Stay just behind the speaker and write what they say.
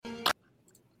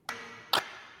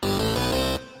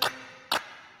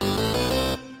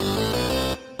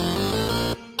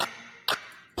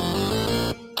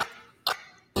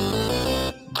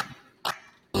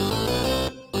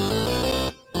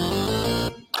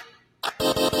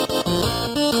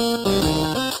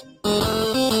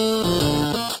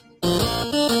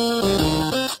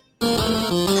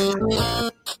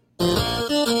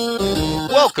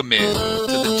Welcome in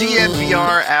to the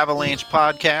DNVR Avalanche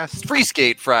podcast, Free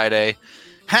Skate Friday.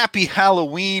 Happy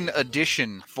Halloween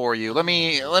edition for you. Let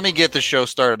me get the show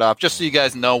started off, just so you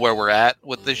guys know where we're at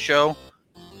with this show.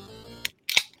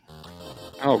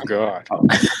 Oh God!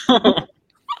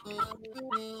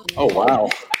 Oh wow!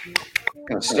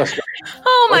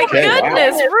 Oh my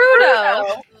goodness, wow.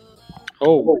 Rudo!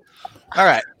 Oh, All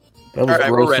right, That was All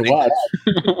right, we're gross to ready. watch.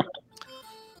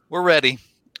 we're ready.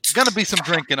 Gonna be some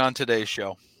drinking on today's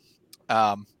show.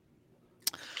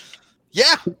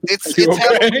 Yeah, it's you okay?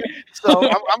 Halloween, so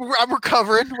I'm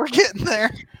recovering. We're getting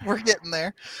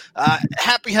there.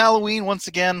 Happy Halloween once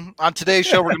again. On today's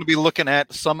show, we're going to be looking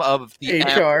at some of the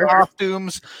HR.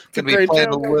 costumes. Going to be great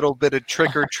playing joke. a little bit of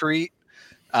trick or treat,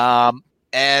 and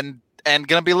going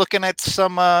to be looking at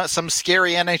some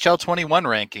scary NHL 21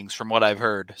 rankings from what I've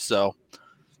heard. So,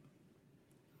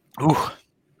 ooh.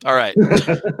 All right,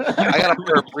 I got to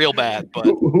burp real bad, but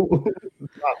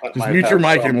Just mute your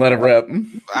mic and let it rip.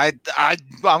 I'm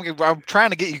trying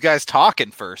to get you guys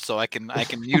talking first, so I can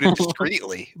mute it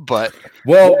discreetly. But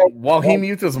Well, while he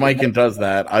mutes his mic and does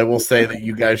that, I will say that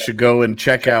you guys should go and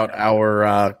check out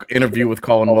our interview with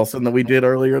Colin Wilson that we did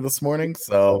earlier this morning.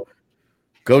 So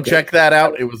go check that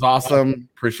out. It was awesome.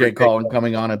 Appreciate Colin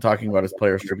coming on and talking about his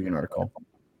Players Tribune article.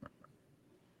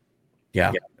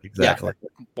 Yeah, exactly.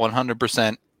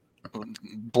 100%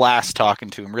 blast talking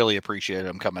to him. Really appreciate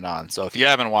him coming on. So if you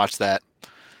haven't watched that,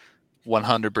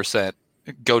 100%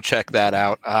 go check that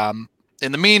out.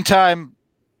 In the meantime,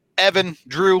 Evan,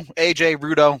 Drew, AJ,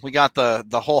 Rudo, we got the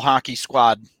whole hockey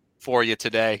squad for you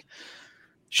today.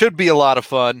 Should be a lot of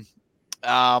fun.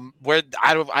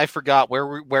 I forgot where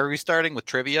are we starting with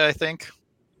trivia? I think,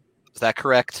 is that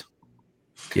correct?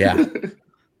 Yeah.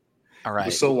 All It right.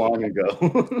 was so long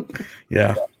ago.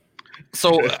 Yeah.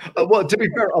 So well, to be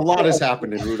fair, a lot has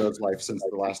happened in Rudo's life since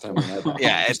the last time we had that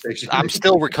yeah, conversation. I'm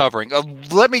still recovering.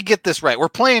 Let me get this right. We're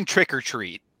playing trick or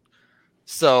treat.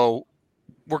 So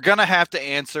we're going to have to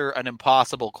answer an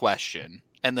impossible question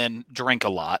and then drink a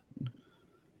lot.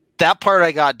 That part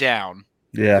I got down.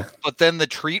 Yeah. But then the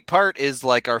treat part is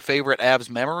like our favorite Avs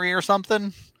memory or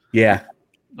something. Yeah.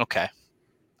 Okay.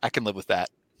 I can live with that.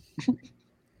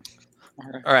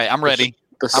 All right, I'm ready.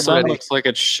 The I'm sun ready. looks like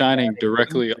it's shining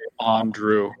directly on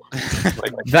Drew.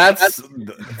 That's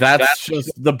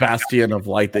just the bastion of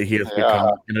light that he has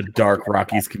become in a dark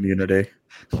Rockies community.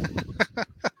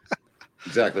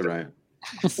 Exactly right.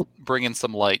 Bringing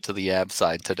some light to the Avs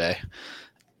side today.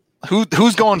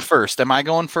 Who's going first? Am I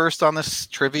going first on this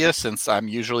trivia since I'm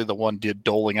usually the one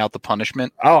doling out the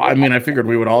punishment? Oh, I mean, I figured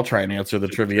we would all try and answer the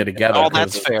trivia together. Oh,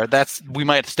 that's 'cause- fair. We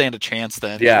might stand a chance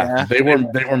then. Yeah, they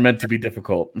were meant to be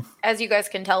difficult. As you guys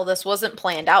can tell, this wasn't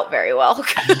planned out very well.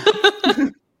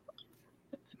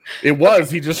 It was.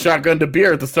 He just shotgunned a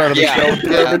beer at the start of the Yeah, show and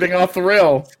threw yeah. everything off the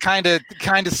rail. Kind of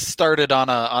started on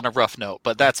a rough note,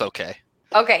 but that's okay.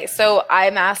 Okay, so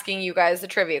I'm asking you guys the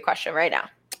trivia question right now.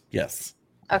 Yes.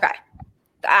 Okay.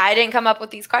 I didn't come up with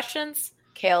these questions.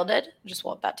 Kale did. Just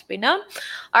want that to be known.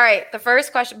 All right, the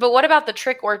first question. But what about the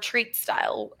trick or treat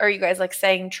style? Are you guys like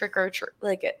saying trick or treat?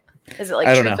 Is it like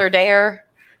I don't truth know. or dare?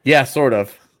 Yeah, sort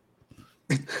of.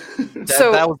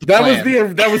 So that was the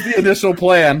plan. That was the initial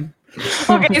plan.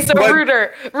 okay, so But-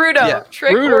 Rudo, Yeah.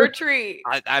 trick or treat.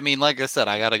 I mean, like I said,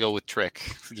 I got to go with trick,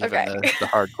 given Okay. the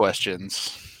hard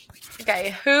questions.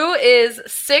 Okay, who is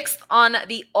sixth on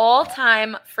the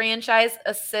all-time franchise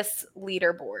assists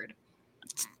leaderboard?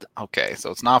 Okay, so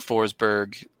it's not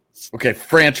Forsberg. Okay,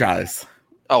 franchise.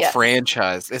 Oh, Yes.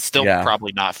 franchise. It's still Yeah.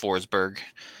 probably not Forsberg.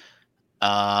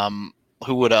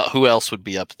 Who else would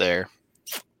be up there?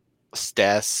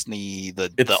 Stastny,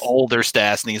 the older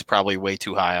Stastny is probably way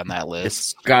too high on that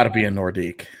list. It's got to be a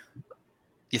Nordique.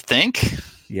 You think?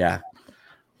 Yeah.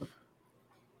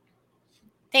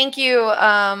 Thank you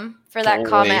for that Don't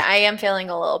comment. wait. I am feeling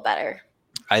a little better.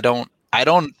 I don't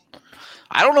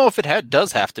know if it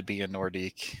does have to be a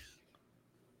Nordique.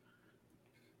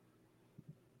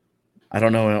 I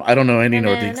don't know any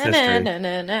Nordique's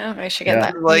history. No. I should get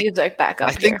Yeah. that Like, music back up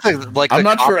I think here. I'm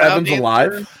not sure cop-out Evan's answer-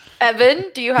 alive. Evan,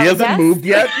 do you have He a hasn't guess? moved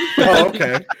yet? Oh,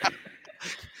 okay.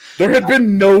 There had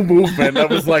been no movement. I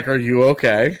was like, are you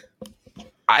okay?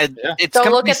 It's Don't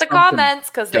gonna look be at the something comments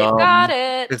because they've dumb. got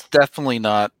it. It's definitely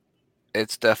not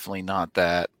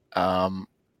that.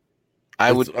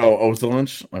 I would.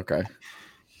 Ozelinch? Okay.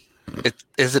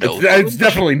 Is it? It's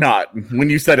definitely not. When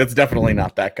you said it's definitely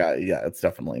not that guy, yeah, it's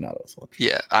definitely not Ozelinch.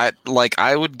 Yeah,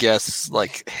 I would guess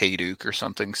like Hayduk or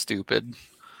something stupid,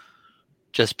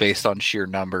 just based on sheer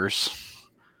numbers.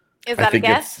 Is I that a think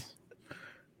guess?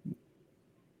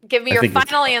 Give me I your think it's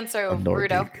final answer, a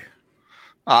Rudo.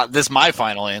 Nordique. This is my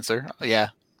final answer. Yeah.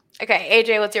 Okay,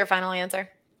 AJ, what's your final answer?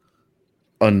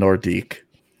 A Nordique.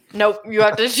 Nope, you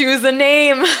have to choose a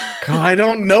name. God, I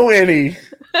don't know any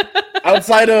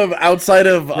outside of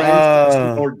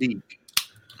Nordique.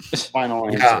 Final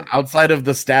answer. yeah, outside of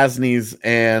the Stasnys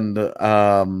and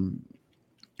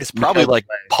It's probably like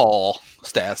Paul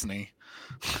Stastny.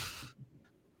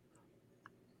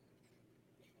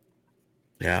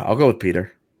 yeah, I'll go with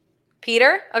Peter.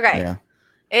 Peter? Okay. Yeah,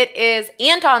 It is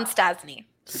Anton Stasny.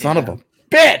 son of a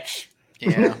bitch.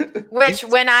 Yeah. Which,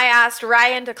 when I asked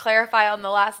Ryan to clarify on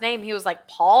the last name, he was like,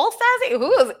 Paul Stasny?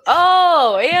 Who is?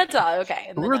 Oh, Anton. Okay.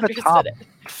 And Who then are the understood top it.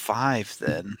 5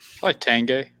 then? I like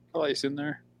Tanguay. Oh, he's in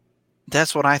there.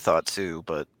 That's what I thought too,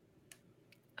 but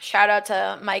Shout out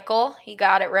to Michael. He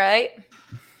got it right.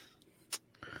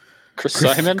 Chris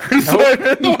Simon. Chris Nope.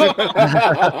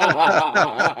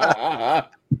 Simon.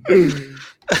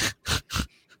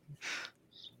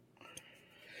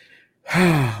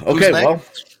 Who's Okay, next? well,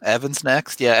 Evan's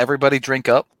next. Yeah, everybody drink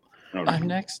up. I'm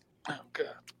next. Oh god.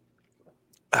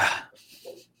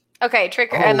 Okay, trick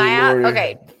Oh, and I Lord.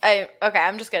 okay.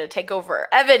 I'm just gonna take over.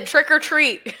 Evan, trick or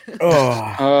treat.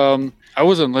 oh, I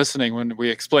wasn't listening when we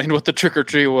explained what the trick or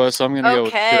treat was, so I'm gonna go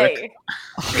with trick.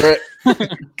 Okay.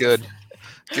 Good.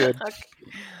 Good. Okay.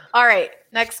 All right.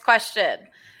 Next question.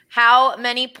 How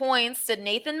many points did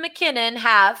Nathan McKinnon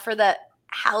have for the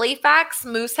Halifax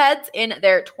Mooseheads in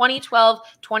their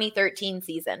 2012-2013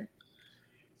 season?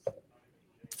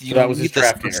 You That was his need the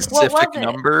draft year. specific What was it?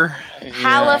 number. Yeah.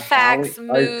 Halifax I was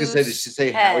gonna say, did she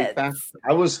say Halifax? Mooseheads.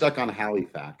 I was stuck on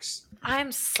Halifax.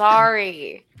 I'm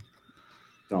sorry.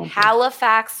 Don't be.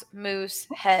 Halifax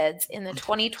Mooseheads in the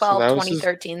So that was his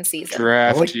 2012-2013 season.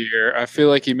 Draft Like- year. I feel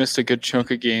like he missed a good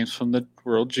chunk of games from the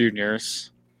World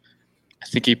Juniors. I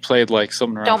think he played like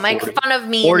something around Don't make 40. fun of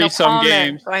me in 40 the some comments.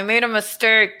 games. I made a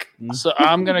mistake. So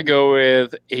I'm gonna go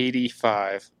with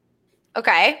 85.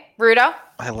 Okay, Rudo.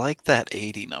 I like that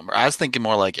 80 number. I was thinking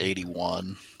more like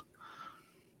 81.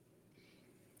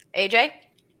 AJ.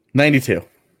 92.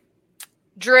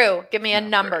 Drew, give me a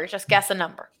number. Just guess a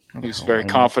number. He was very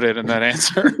confident in that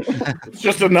answer. It's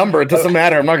just a number. It doesn't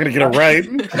matter. I'm not going to get it right.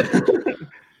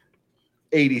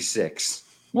 86.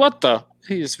 What the?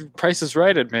 His Price is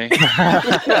right at me.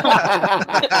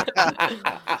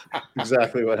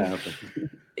 Exactly what happened.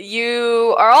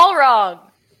 You are all wrong.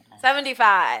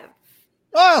 75.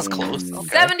 Oh, that's close. Mm. Okay.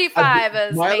 75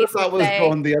 is My other thought was basically.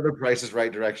 going the other Price is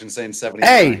Right direction, saying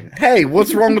 79. hey,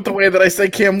 what's wrong with the way that I say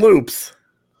Cam Loops?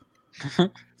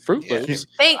 Fruit Yeah. Loops.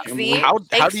 Thanks, Z. How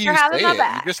Thanks do for you having say my it?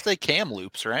 back. You just say cam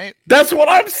loops, right? That's what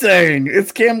I'm saying.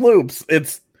 It's Cam Loops.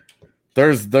 There's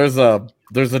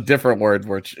a different word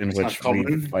in It's not which we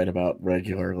common? fight about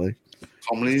regularly.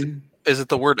 Comedy. Is it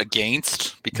the word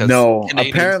against? Because No,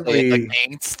 Canadians apparently- say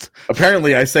against.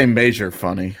 Apparently, I say major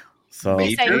funny. So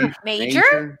You say Major?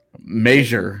 major?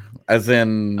 major, as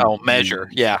in Oh, measure.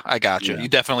 Yeah, I got you. Yeah. You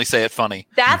definitely say it funny.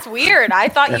 That's weird. I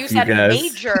thought you F you said guys.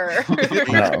 major.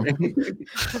 No.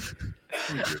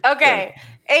 Okay.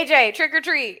 AJ, trick or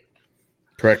treat.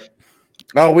 Trick.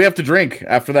 Oh, we have to drink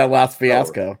after that last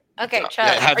fiasco. Okay, Chuck.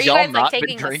 Have are you y'all guys not like been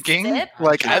taking drinking? a sip?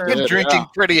 Like I've been Sure. drinking Yeah.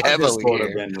 pretty I've just heavily sort of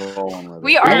here. been rolling with it.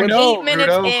 We are I know, 8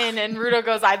 minutes Rudo. in, and Rudo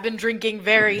goes, I've been drinking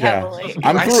very Yeah. heavily.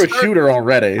 I'm I through a start- shooter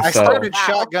already. I So started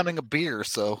Wow. shotgunning a beer,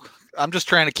 so I'm just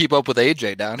trying to keep up with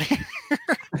AJ down here.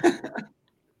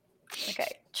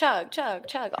 Okay. Chug, chug,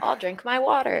 chug. I'll drink my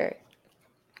water.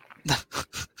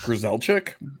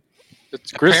 Grizelchik?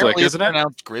 It's Grizzly, Apparently it's isn't it?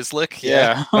 pronounced Grizzlick.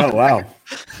 Yeah. Oh wow.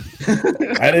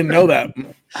 I didn't know that.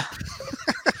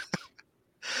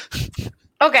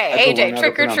 Okay, That's the one AJ, out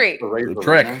trick of or treat. the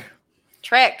Trick.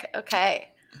 Trick. Okay.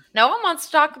 No one wants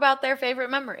to talk about their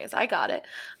favorite memories. I got it.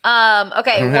 Okay. I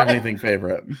don't have What, anything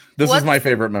favorite. This is what's- my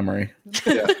favorite memory.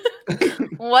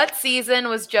 what season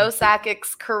was Joe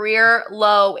Sakic's career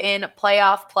low in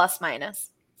playoff plus minus?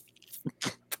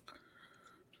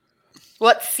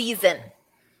 What season?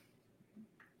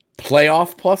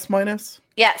 Playoff plus minus?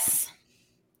 Yes.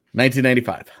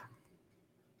 1995.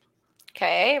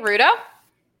 Okay, Rudo.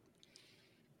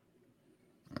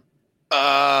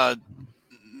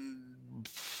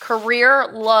 Career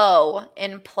low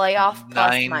in playoff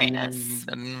plus 90, minus.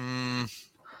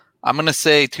 I'm gonna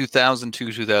say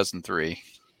 2002, 2003.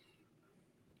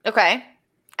 Okay.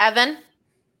 Evan.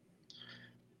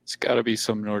 It's got to be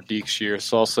some Nordiques year,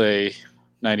 so I'll say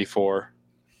 94.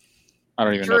 I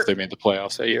don't even know if they made the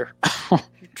playoffs that year.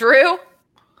 Drew.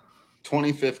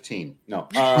 2015. No.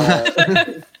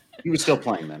 He was still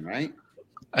playing then, right?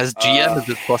 As GM, is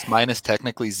it plus minus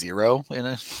technically zero in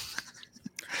it?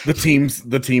 The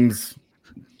team's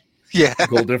Yeah,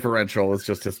 goal differential is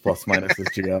just his plus minus his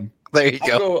GM. there you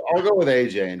go. I'll go with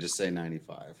AJ and just say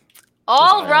 95.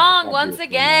 All I wrong have once obviously no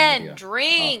again. idea.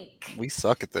 Drink. We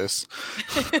suck at this.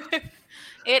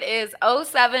 It is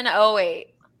 0708.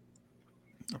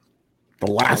 The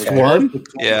last I was one? close with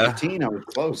Yeah. 2015, I was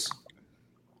close.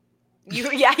 You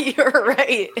were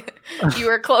right. You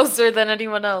were closer than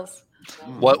anyone else.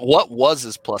 What was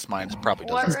his plus minus? Probably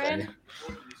What, doesn't say. Ryan?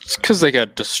 It's because they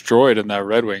got destroyed in that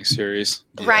Red Wing series.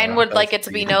 Ryan would that's like it to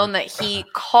be weird. known that he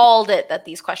called it that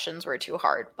these questions were too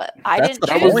hard, but I That's didn't the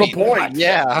choose was the these point. questions.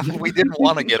 Yeah, we didn't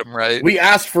want to get him right. We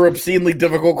asked for obscenely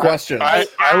difficult questions. I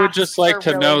would asked just like for to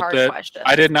really note hard that questions.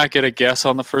 I did not get a guess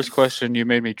on the first question. You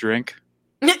made me drink.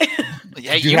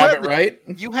 Yeah, Did you have had it right?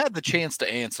 You had the chance to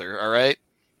answer. All right.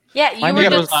 Yeah, you My were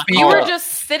name just was not you were called.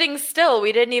 just sitting still.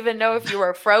 We didn't even know if you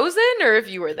were frozen or if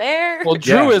you were there. Well,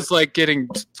 Drew Yeah. is like getting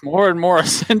more and more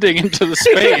ascending into the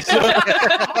space.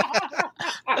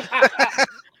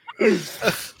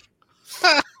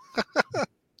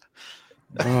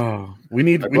 Oh, we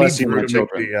need bless you, Drew my to make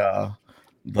children.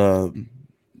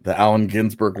 the Allen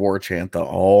Ginsberg war chant. As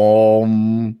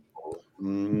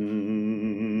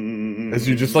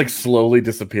you just like slowly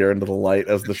disappear into the light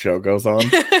as the show goes on.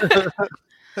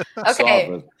 Okay.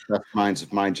 Saw the best minds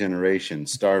of my generation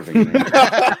starving.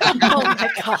 Oh my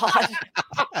god.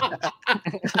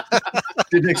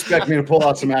 Didn't expect me to pull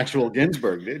out some actual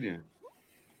Ginsburg, did you?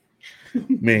 I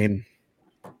mean,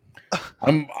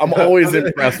 I'm always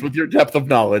impressed with your depth of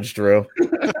knowledge, Drew.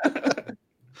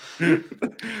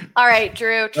 All right,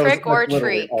 Drew, That was trick or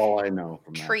literally treat? all I know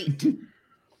from that. Treat.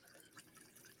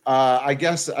 I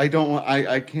guess I don't want.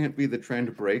 I can't be the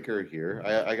trend breaker here.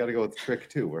 I got to go with trick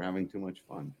too. We're having too much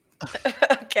fun.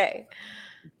 Okay.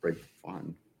 Break the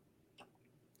fun.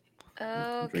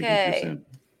 Drinking too Okay. soon.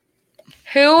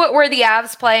 Who were the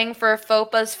Avs playing for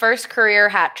Fopa's first career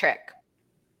hat trick?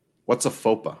 What's a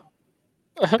FOPA?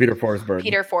 Peter Forsberg,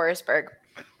 Peter Forsberg.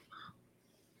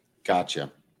 Gotcha.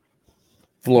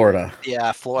 Florida. Yeah,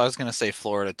 I was gonna say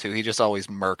Florida too. He just always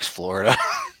murks Florida.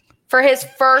 For his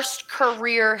first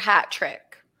career hat trick.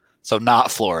 So not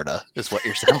Florida is what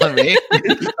you're telling me.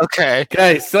 Okay.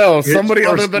 Okay, so somebody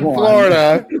other first than one.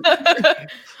 Florida.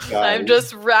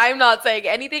 I'm not saying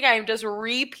anything. I'm just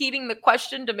repeating the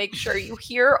question to make sure you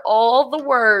hear all the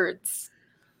words.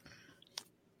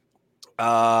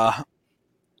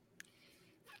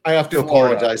 I have to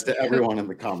Florida. apologize to everyone in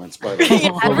the comments. By the way,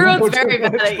 Yeah, everyone's very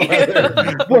mad at you.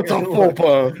 What's a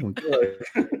FOPA?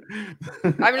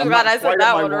 I'm just glad I said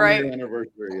that one right.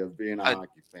 Anniversary of being a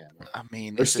hockey fan. I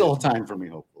mean, There's is still it, a time for me,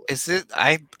 hopefully. is it?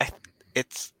 I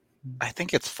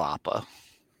think it's FAPA.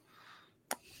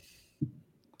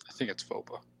 I think it's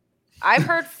FOPA. I've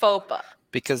heard FOPA.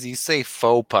 Because you say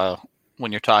FOPA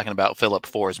when you're talking about Philip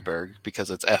Forsberg because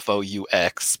it's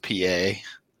FOUXPA.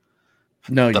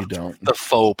 No, you don't. The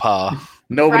faux pas.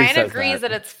 Nobody Ryan says agrees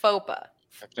that. that it's FOPA.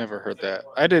 I've never heard that.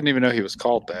 I didn't even know he was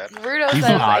called that. Rudo He's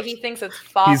says not. that he thinks it's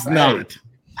FOPA. He's not.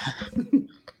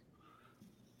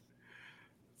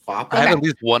 FOPA? I have at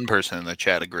least one person in the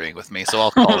chat agreeing with me, so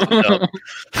I'll call it no.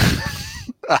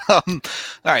 All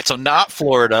right, so not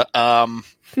Florida. I will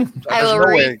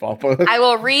FOPA. I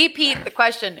will repeat the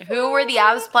question. Who were the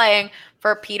Avs playing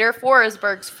for Peter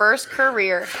Forsberg's first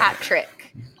career hat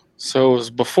trick? So it was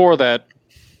before that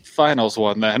finals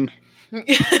one then.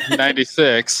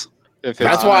 96. If it's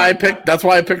That's why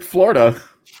I picked Florida.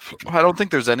 I don't think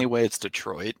there's any way it's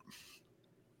Detroit.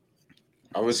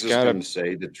 I was just Gotta- going to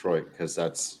say Detroit because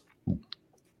that's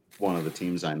one of the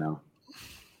teams I know.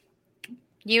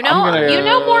 You know, I'm gonna, you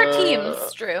know more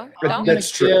teams, Drew. Don't That's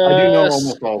true. I do know guess-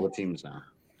 almost all the teams now.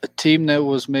 a team that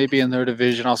was maybe in their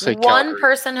division. I'll say one Calgary.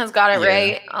 person has got it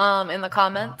Yeah. right in the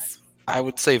comments. I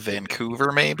would say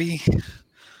Vancouver, maybe.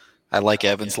 I like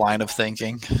Evan's line of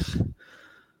thinking.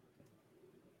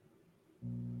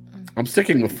 I'm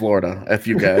sticking with Florida. F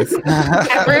you guys.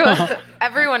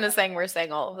 Everyone is saying we're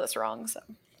saying all of this wrong, so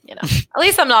you know. At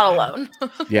least I'm not alone.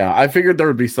 Yeah, I figured there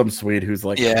would be some Swede who's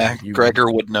like, Yeah, you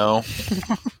Gregor would know.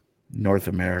 North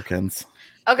Americans.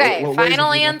 Okay, What ways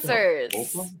final did you get that? answers.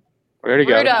 Opa? We already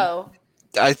got it. Rudo.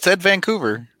 I said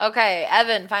Vancouver. Okay,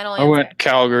 Evan, final I answer. went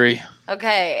Calgary.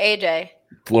 Okay, AJ.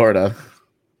 Florida.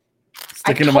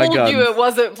 Sticking I to my told guns. you it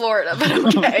wasn't Florida,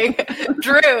 but okay.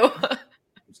 Drew.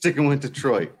 Sticking with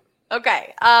Detroit.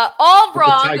 Okay. All With the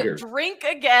wrong. Tigers. Drink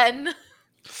again.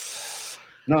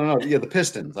 No. Yeah, the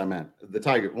Pistons. I meant the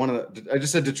Tiger. One of the. I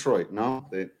just said Detroit. No,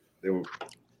 they were.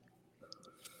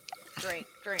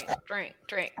 Drink.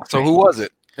 So who was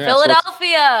it? Yeah, so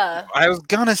Philadelphia. I was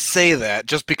gonna say that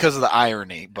just because of the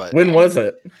irony, but When was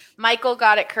it? Michael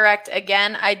got it correct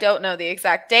again. I don't know the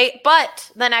exact date,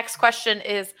 but the next question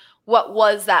is what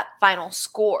was that final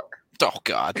score? Oh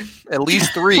God, at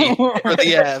least 3 for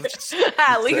the Avs.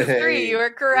 At least Say 3. You are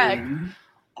correct.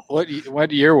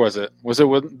 What year was it? Was it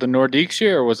with the Nordiques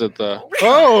year or was it the?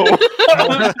 Oh,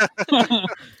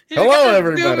 You Hello, gotta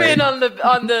everybody. Zoom in on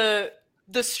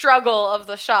the struggle of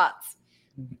the shots.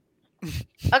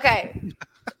 Okay.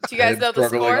 Do you guys know the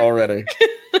struggling score? already.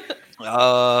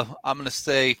 I'm gonna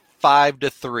say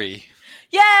 5-3.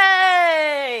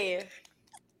 Yay!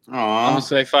 I'm Aw, gonna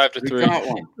say 5-3. we got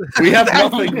one. We have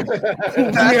nothing.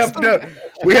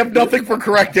 we have nothing for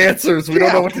correct answers. We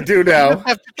don't know what to do You now.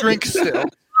 have to drink still.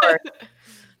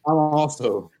 I'm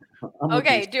also. I'm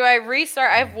Okay, do I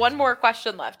restart? I have one more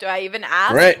question left. Do I even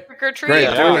ask Great. trick or treat? Great,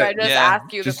 Or do do it. I just Yeah.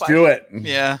 ask you Just the question? do it.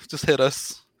 Yeah, just hit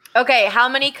us. Okay, how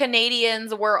many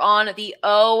Canadians were on the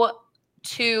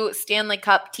 0-2 Stanley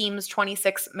Cup team's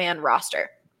 26-man roster?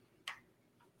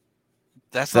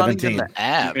 That's not even 17. the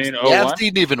Avs. You mean The Avs 01?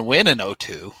 didn't even win in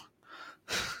 02.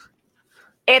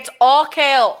 It's all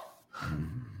Kale.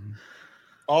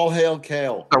 All hail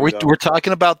Kale. Are we? There you go. We're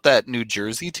talking about that New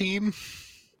Jersey team.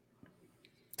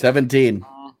 17.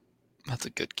 That's a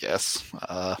good guess.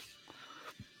 I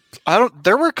don't.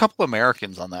 There were a couple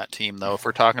Americans on that team, though. If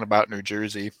we're talking about New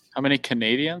Jersey, How many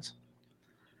Canadians?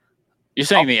 You're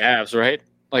saying the Avs, right?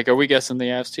 Like, are we guessing the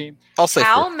Avs team? I'll say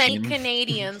How 15. many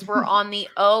Canadians were on the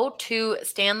 0-2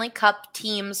 Stanley Cup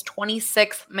team's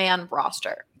 26-man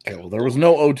roster? Okay, well, there was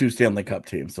no O2 Stanley Cup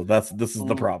team, so this is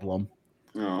the problem.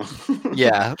 Oh.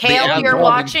 Yeah, Kale, the you're Avs-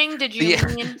 watching. Did you the-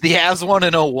 mean? The Avs won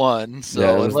in 01, so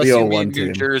Yeah, it was unless the you 01 mean New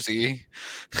team. Jersey,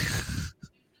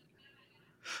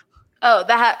 Oh,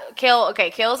 Kale. Okay,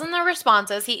 Kale's in the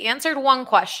responses. He answered one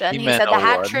question. He He meant said the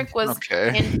hat 01. trick was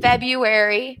okay. in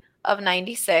February of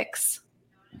 '96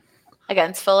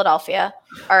 against Philadelphia.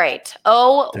 All right,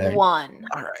 0-1.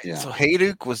 All right. Yeah. So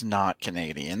Hayduk was not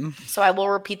Canadian. So I will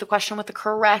repeat the question with the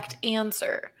correct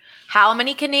answer. How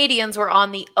many Canadians were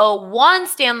on the 0-1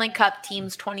 Stanley Cup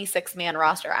team's 26-man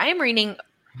roster? I am reading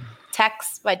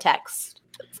text by text.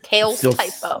 It's Kale's Still-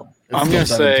 typo. It's I'm still gonna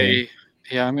 17.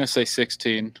 I'm gonna say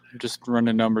 16. I'm just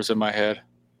running numbers in my head.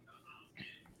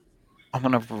 I'm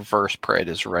gonna reverse Pred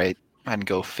is right and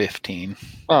go 15.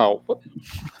 Oh, what?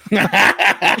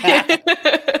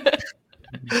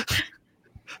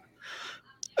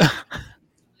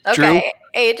 Okay,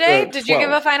 AJ, did you 12.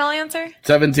 give a final answer?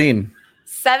 17.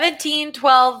 17,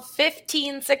 12,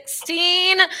 15,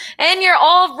 16, and you're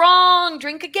all wrong.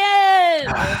 Drink again.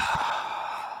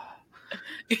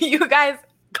 You guys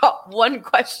got one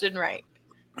question right.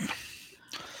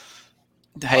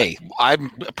 Hey, I'm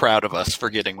proud of us for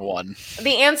getting one.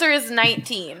 The answer is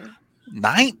 19.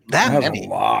 That That's many. a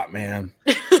lot, man.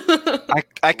 I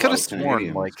could Well, have sworn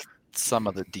Canadians. like some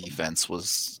of the defense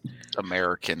was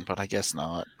American, but I guess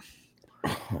not.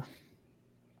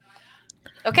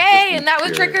 Okay, and that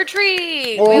was Spirit. trick or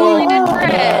treat. We only did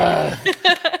Fred.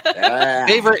 Yeah.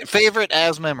 Favorite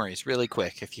Avs memories, really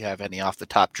quick, if you have any off the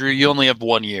top. Drew, you only have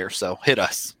 1 year, so hit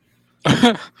us.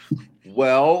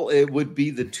 Well, it would be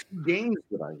the 2 games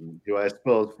that I went to, I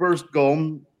suppose. First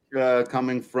goal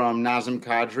coming from Nazem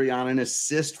Kadri on an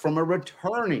assist from a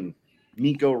returning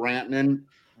Mikko Rantanen.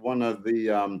 One of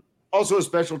the also a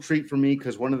special treat for me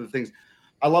because one of the things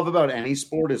I love about any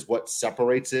sport is what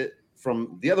separates it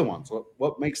from the other ones.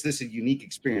 What makes this a unique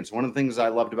experience? One of the things I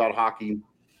loved about hockey,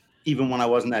 even when I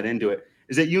wasn't that into it,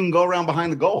 is that you can go around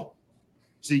behind the goal.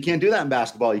 So you can't do that in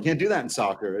basketball. You can't do that in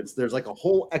soccer. There's like a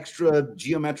whole extra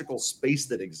geometrical space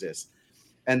that exists.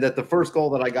 And that the first goal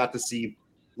that I got to see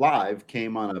live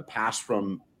came on a pass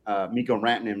from Mikko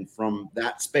Rantanen from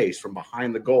that space, from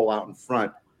behind the goal out in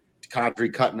front.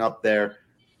 Kadri cutting up there,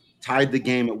 tied the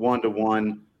game at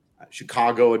 1-1.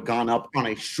 Chicago had gone up on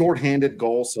a shorthanded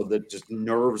goal, so that just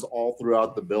nerves all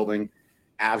throughout the building.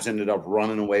 Avs ended up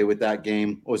running away with that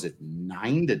game. What was it,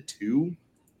 9-2?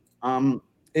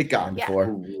 It got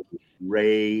 9-4.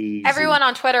 crazy. Everyone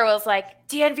on Twitter was like,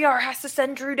 DNVR has to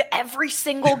send Drew to every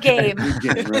single game.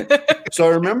 Every game, right? So I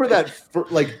remember that,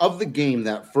 of the game,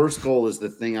 that first goal is the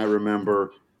thing I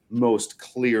remember most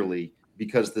clearly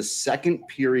because the second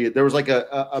period, there was like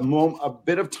a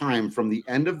bit of time from the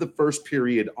end of the first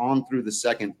period on through the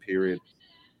second period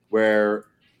where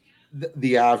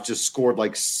the Avs just scored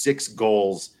like 6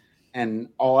 goals. And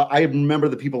I remember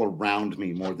the people around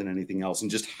me more than anything else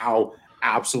and just how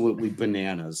absolutely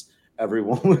bananas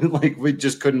everyone we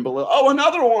just couldn't believe. Oh,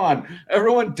 another one!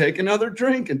 Everyone take another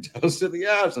drink and toast to the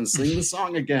Avs and sing the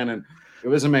song again, and it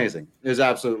was amazing. It was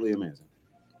absolutely amazing.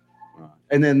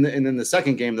 And then the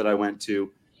second game that I went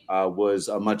to was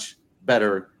a much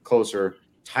better, closer,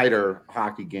 tighter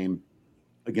hockey game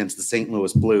against the St.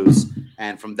 Louis Blues,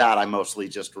 and from that I mostly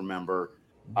just remember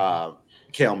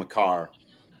Cale Makar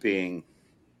being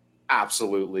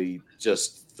absolutely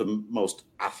just the most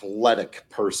athletic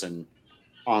person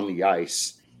on the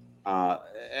ice.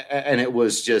 And it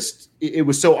was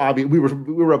so obvious. We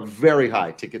were up very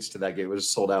high. Tickets to that game, it was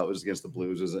sold out. It was against the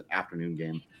Blues. It was an afternoon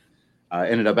game.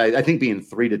 Ended up, I think, being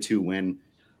 3-2 win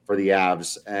for the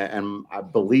Avs. And I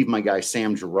believe my guy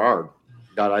Sam Girard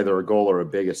got either a goal or a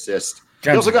big assist. He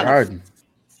also got a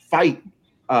fight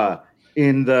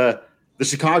in the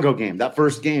Chicago game. That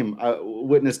first game,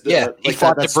 witnessed he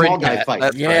fought that the small Brincat. guy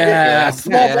fight.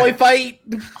 Small boy fight.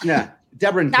 Yeah.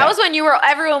 Debrin. That was when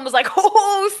everyone was like,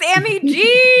 "Oh, Sammy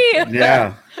G!"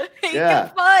 Yeah, he can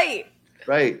fight.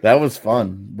 Right. That was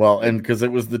fun. Well, and because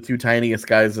it was the two tiniest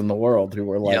guys in the world who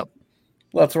were like,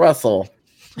 "Let's wrestle."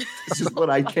 This is what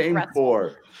I came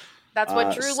for. That's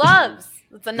what Drew loves.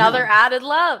 It's another added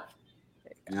love.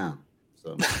 Yeah.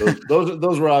 So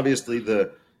those were obviously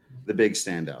the big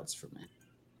standouts for me.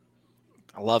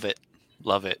 I love it.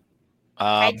 Love it. Can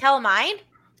I tell mine?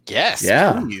 Yes.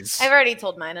 Yeah. Please. I've already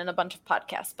told mine in a bunch of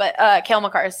podcasts, but Cale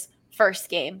Makar's first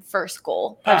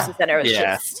goal, Pepsi Center was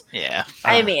just. Yeah.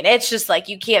 I mean, it's just like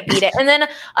you can't beat it. And then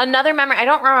another memory, I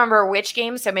don't remember which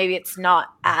game, so maybe it's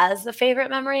not as a favorite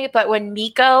memory, but when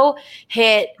Mikko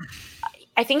hit,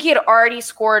 I think he had already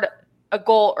scored a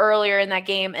goal earlier in that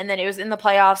game, and then it was in the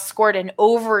playoffs, scored an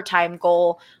overtime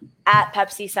goal at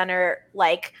Pepsi Center.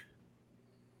 Like,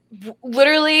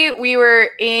 literally, we were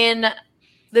in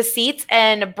the seats,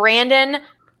 and Brandon,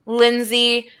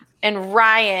 Lindsay, and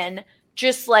Ryan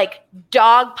just like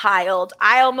dogpiled.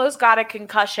 I almost got a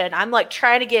concussion. I'm like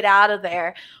trying to get out of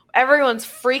there. Everyone's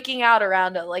freaking out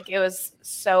around it. Like, it was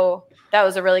that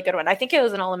was a really good one. I think it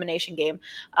was an elimination game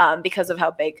because of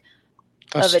how big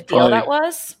of a deal that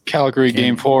was. Calgary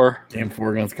game 4. Game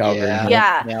 4 against Calgary.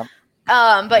 Yeah.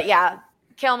 But yeah,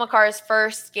 Cale Makar's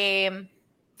first game,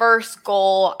 first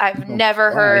goal. I've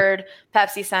never heard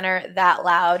Pepsi Center that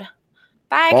loud.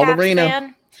 Bye, Caps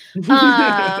fan.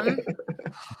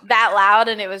 That loud,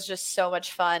 and it was just so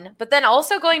much fun. But then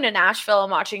also going to Nashville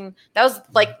and watching, that was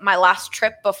like my last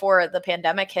trip before the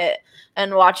pandemic hit,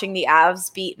 and watching the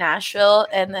Avs beat Nashville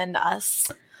and then us.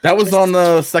 That was on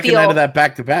the second night of that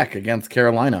back-to-back against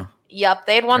Carolina. Yep,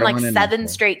 they had won like 7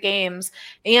 straight games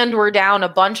and were down a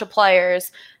bunch of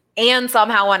players. And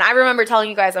somehow when I remember telling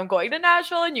you guys I'm going to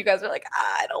Nashville, and you guys were like,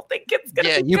 I don't think it's going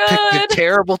to be good. Yeah, you picked a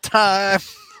terrible time.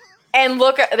 And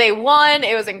look, they won.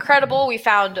 It was incredible. We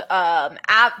found DNVR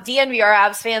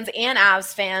Avs fans and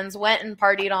Avs fans went and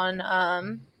partied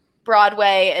on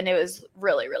Broadway, and it was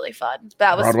really, really fun.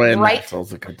 That was Broadway and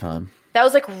Nashville's a good time. That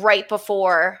was like right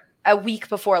before, a week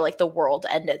before like the world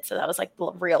ended. So that was like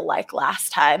the real like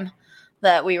last time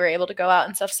that we were able to go out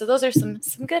and stuff. So those are some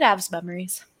good Avs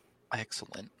memories.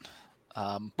 Excellent.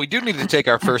 We do need to take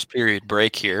our first period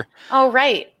break here. Oh,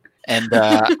 right. And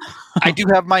I do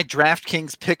have my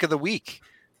DraftKings pick of the week.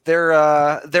 Their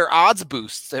odds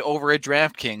boosts over at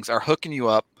DraftKings are hooking you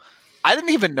up. I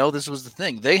didn't even know this was the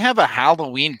thing. They have a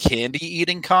Halloween candy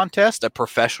eating contest, a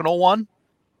professional one.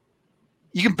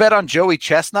 You can bet on Joey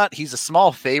Chestnut. He's a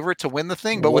small favorite to win the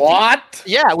thing. But with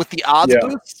the odds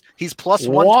boosts, he's plus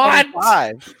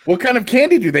 125. What kind of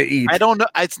candy do they eat? I don't know.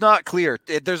 It's not clear.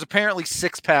 There's apparently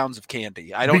 6 pounds of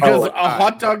candy. I don't know. Because a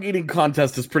hot dog eating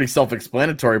contest is pretty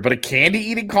self-explanatory, but a candy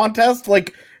eating contest,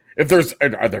 like, if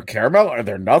are there caramel? Are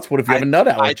there nuts? What if you have a nut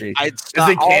allergy? Is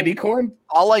it candy corn?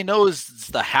 All I know is it's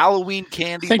the Halloween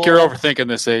candy. I think you're overthinking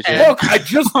this, AJ. Look,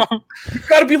 you've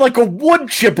got to be like a wood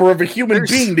chipper of a human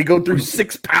being to go through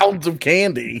 6 pounds of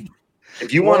candy.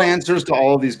 If you want answers to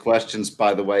all of these questions,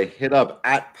 by the way, hit up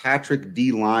at Patrick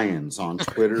D. Lyons on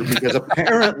Twitter, because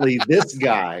apparently this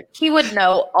guy, he would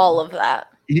know all of that.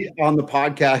 On the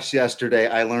podcast yesterday,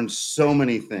 I learned so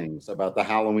many things about the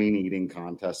Halloween eating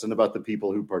contest and about the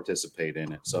people who participate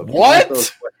in it. So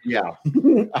what? Yeah,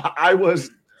 I was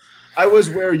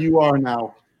where you are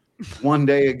now 1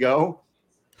 day ago.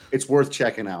 It's worth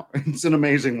checking out. It's an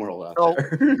amazing world out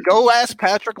there. Go ask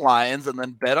Patrick Lyons and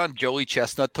then bet on Joey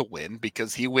Chestnut to win,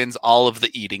 because he wins all of the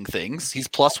eating things. He's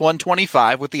plus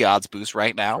 125 with the odds boost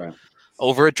right now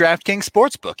over at DraftKings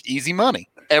Sportsbook. Easy money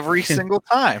every single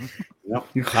time. Yep.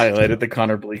 You highlighted the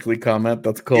Connor Bleakley comment.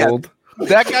 That's cold. Yeah,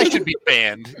 that guy should be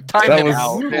banned.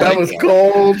 That was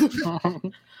cold.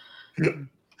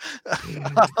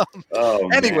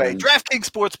 Anyway, DraftKings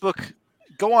Sportsbook.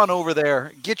 Go on over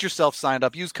there, get yourself signed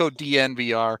up, use code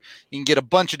DNVR. You can get a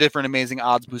bunch of different amazing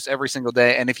odds boosts every single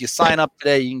day. And if you sign up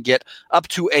today, you can get up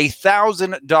to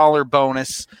 $1,000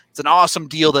 bonus. It's an awesome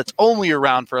deal that's only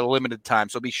around for a limited time.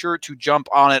 So be sure to jump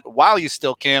on it while you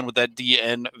still can with that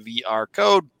DNVR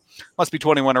code. Must be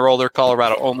 21 or older.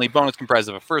 Colorado only. Bonus comprised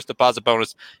of a first deposit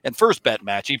bonus and first bet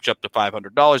match, each up to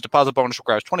 $500. Deposit bonus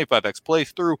requires 25x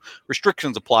playthrough.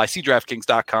 Restrictions apply. See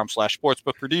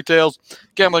DraftKings.com/sportsbook for details.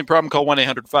 Gambling problem? Call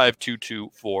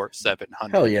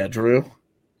 1-800-522-4700. Hell yeah, Drew.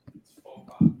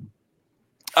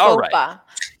 All right. FOPA.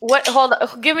 What? Hold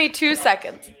on. Give me 2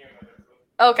 seconds.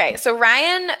 Okay, so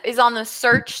Ryan is on the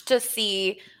search to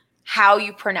see how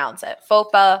you pronounce it.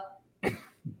 FOPA,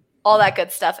 all that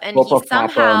good stuff. And FOPA, he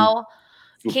somehow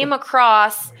came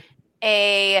across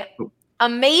a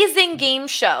amazing game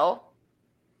show.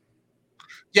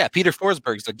 Yeah, Peter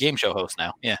Forsberg's a game show host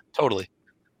now. Yeah, totally.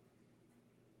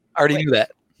 I already knew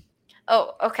that.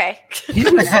 Oh, okay.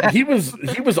 He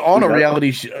was on a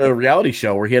reality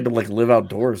show where he had to like live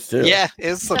outdoors too. Yeah,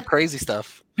 it's some crazy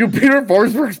stuff. Dude, Peter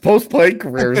Forsberg's post-play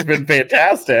career has been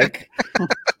fantastic.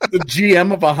 The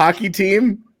GM of a hockey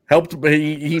team helped.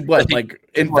 He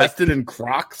invested in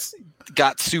Crocs.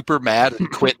 Got super mad and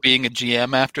quit being a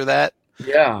GM after that.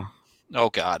 Yeah. Oh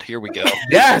God, here we go.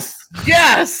 Yes.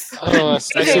 Oh, I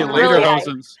see it later. Really?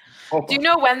 Thousands. Do you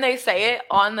know when they say it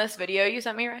on this video you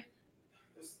sent me, Ray?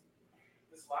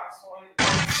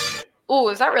 Oh,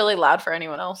 is that really loud for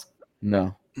anyone else?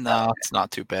 No. No, it's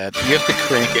not too bad. You have to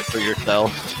crank it for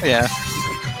yourself. Yeah.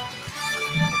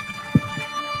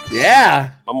 Yeah.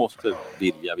 Man måste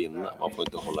vilja vinna. Man får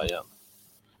inte hålla igen.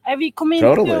 Vi kommer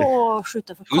Totally. inte att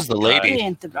skjuta för Who's the kort. lady? Det är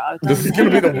inte bra. This is going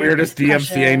to be the weirdest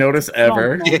DMCA notice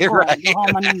ever. Yeah, right. Då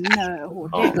har man inne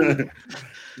hård.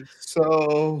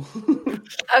 So,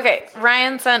 Okay,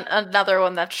 Ryan sent another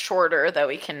one that's shorter that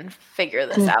we can figure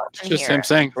this out It's in just here. him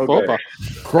saying Okay.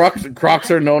 FOPA.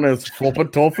 Crocs are known as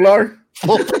Fopatoflar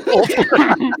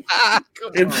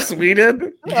in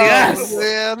Sweden. Yes. Oh,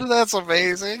 man, that's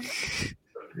amazing.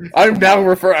 I'm now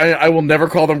I will never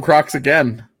call them Crocs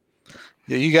again.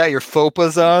 Yeah, you got your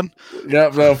FOPAs on. Yeah,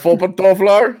 the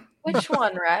Fopatoflar. Which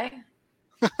one, Ray?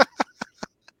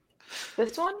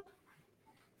 This one?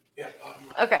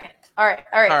 Okay. All right.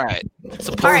 All right. All right,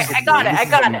 I got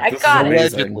it. This is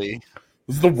amazing. Allegedly.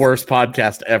 This is the worst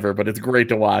podcast ever, but it's great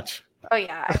to watch. Oh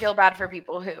yeah, I feel bad for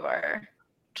people who are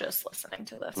just listening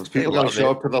to this. those people They don't love show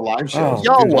it. up to the live shows. Oh.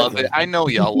 Y'all Dude, love that's it. I know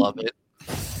y'all love it.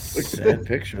 Sad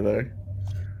picture there.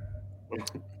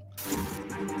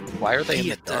 Why are they in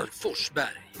the Peter dark? Forsberg.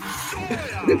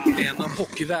 En av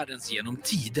hockeyvärldens genom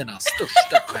tiderna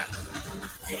största stjärnor.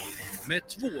 Med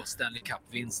 2 Stanley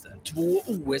Cup-vinster, 2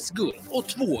 OS-guld och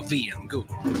 2 VM-guld.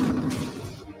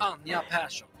 Anja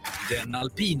Persson, den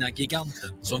alpina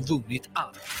giganten som vunnit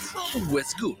allt.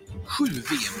 OS-guld, 7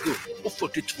 VM-guld och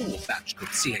 42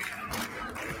 världscupsegrar.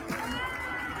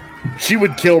 She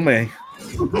would kill me.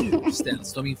 Nu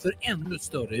ställs de inför ännu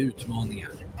större utmaningar.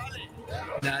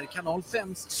 När Kanal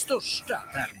 5s största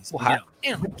tävlingsprogram What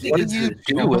äntligen did you släpps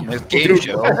do in this game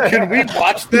show? Can we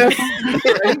watch this?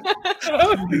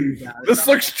 This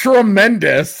looks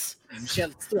tremendous.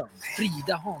 Källström,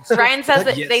 Frida Hansson, Ryan says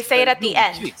that they say it at the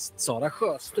end. Blomqvist, Sara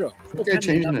Sjöström och Okay,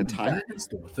 changing Pernilla the time. Wiberg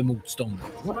står för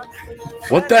motståndaren.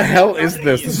 What the hell is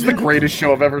this? This is the greatest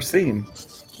show I've ever seen.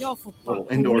 Jag får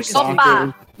Little indoor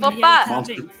Foppa! Foppa!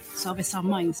 Så har vi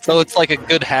samma So inställning. it's like a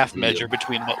good half measure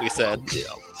between what we said.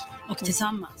 Och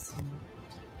tillsammans.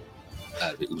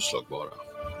 Är vi oslagbara?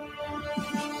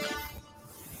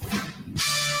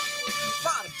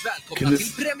 Varmt välkomna Kan du-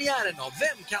 till premiären av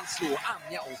Vem kan slå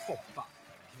Anja och Foppa?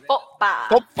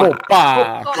 Foppa!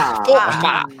 Foppa.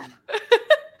 Foppa!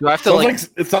 Do I have to Sounds like?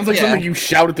 like, it sounds like Yeah. something you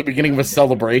shout at the beginning of a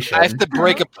celebration. I have to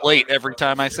break a plate every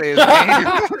time I say his name.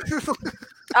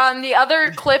 The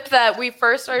other clip that we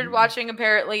first started watching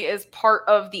apparently is part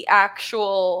of the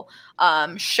actual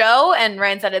show, and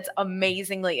Ryan said it's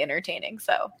amazingly entertaining.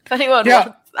 So if anyone Yeah.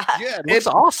 wants that, Yeah, it looks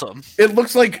awesome. It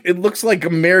looks like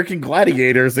American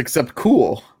Gladiators except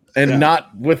cool and Yeah.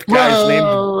 not with guys named.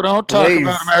 Don't talk Blaze.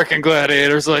 about American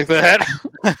Gladiators like that.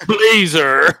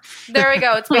 Blazer. there we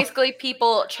go. It's basically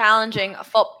people challenging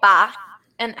Foppa.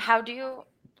 And how do you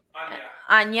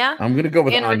Anya I'm gonna go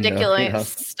with in Anya.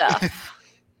 ridiculous Yeah. stuff?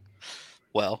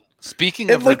 Well, speaking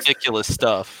It of looks- ridiculous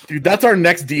stuff, Dude, that's our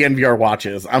next DNVR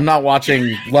watches. I'm not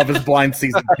watching Love Is Blind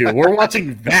season 2. We're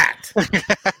watching that.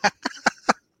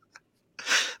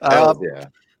 Hell yeah.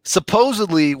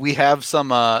 supposedly we have some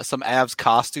Avs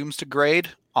costumes to grade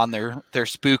on their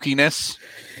spookiness.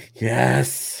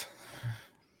 Yes.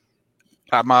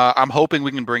 I'm hoping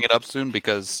we can bring it up soon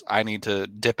because I need to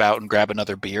dip out and grab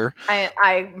another beer.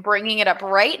 I'm bringing it up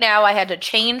right now. I had to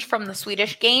change from the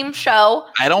Swedish game show.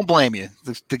 I don't blame you.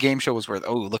 The game show was worth.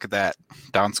 Oh, look at that,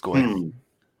 Donskoy. Hmm.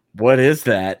 What is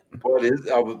that? What is?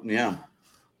 Yeah.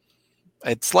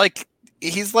 It's like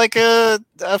he's like a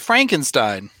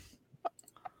Frankenstein.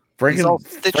 He's all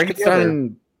stitched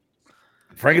Frankenstein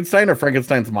Frankenstein or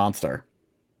Frankenstein's monster?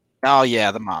 Oh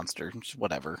yeah, the monster. Just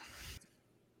whatever.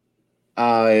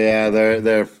 Oh yeah,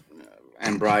 they're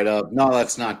and Bride Up. No,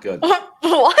 that's not good.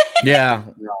 What? Yeah,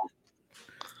 No.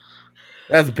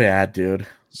 that's bad, dude.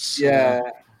 Yeah,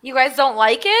 You guys don't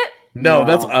like it? No, No.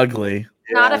 that's ugly.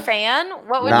 Not a yeah. fan?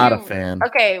 What would Not you a fan.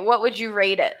 Okay, what would you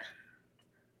rate it?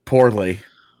 Poorly,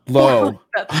 low.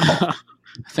 That's I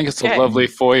think it's Okay. a lovely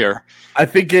foyer. I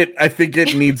think it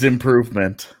needs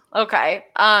improvement. okay.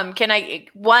 Can I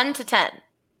 1 to 10?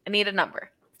 I need a number.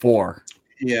 4.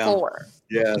 Yeah, 4.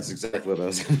 yeah, that's exactly what I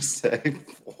was gonna say.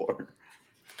 4.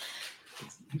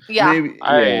 Yeah. Maybe,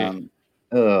 I- yeah.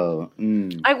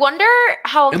 I wonder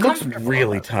how It looks uncomfortable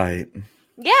really it was. tight.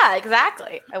 Yeah,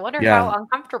 exactly. I wonder Yeah. how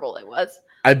uncomfortable it was.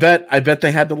 I bet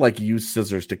they had to like use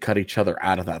scissors to cut each other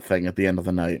out of that thing at the end of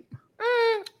the night.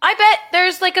 I bet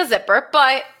there's like a zipper,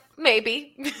 but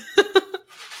maybe.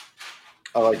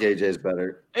 I like AJ's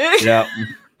better. Yeah,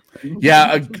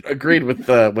 yeah, agreed with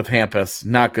Hampus.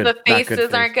 Not good. The not good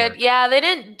faces aren't face good. work. Yeah, they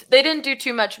didn't do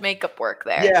too much makeup work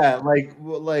there. Yeah, like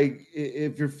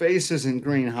if your face isn't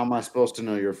green, how am I supposed to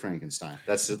know you're Frankenstein?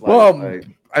 That's just like, Well, like,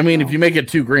 I mean, if you make it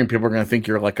too green, people are gonna think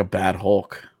you're like a bad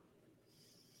Hulk.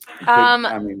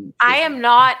 I mean, I am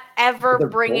not ever They're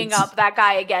bringing bolts. up that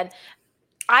guy again.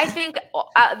 I think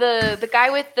the guy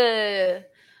with the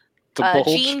The bolt.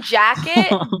 jean jacket,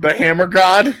 The Hammer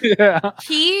God. Yeah.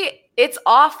 it's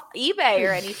off eBay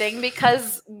or anything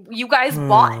because you guys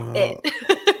bought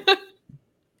it.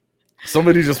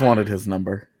 Somebody just wanted his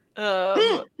number.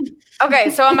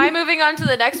 Okay, so am I moving on to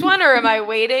the next one or am I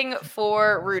waiting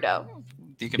for Rudo?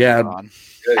 You can Yeah. move on.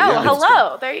 yeah, Oh, yeah,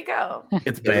 hello. There you go.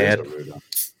 It's there is bad. a Rudo.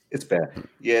 It's bad.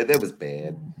 Yeah, that was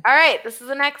bad. All right, this is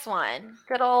the next one.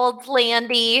 Good old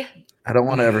Landy. I don't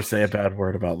want to ever say a bad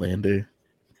word about Landy.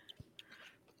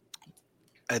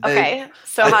 Okay,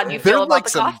 so how do you There feel are about like the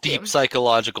some costume? deep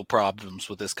psychological problems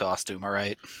with this costume. All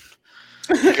right.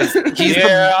 Because he's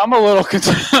Yeah, I'm a little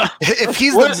concerned. if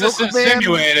he's What the is this milkman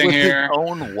insinuating with here? his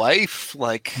own wife,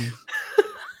 like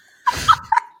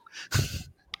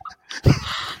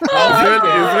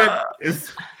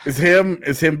Is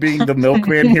him being the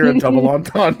milkman here at Double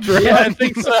Entendre? Yeah, I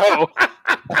think so.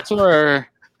 That's where.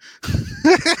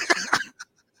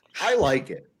 I like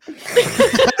it.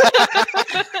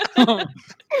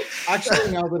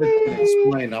 Actually, now that it's been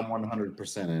explained, I'm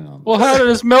 100% in on. Well, how did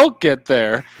his milk get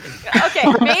there? Okay,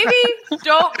 maybe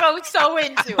don't go so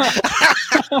into it.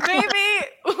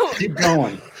 Maybe Keep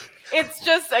going. it's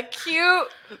just a cute.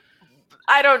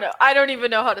 I don't know. I don't even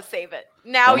know how to save it.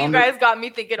 Now you 100 guys got me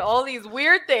thinking all these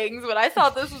weird things, but I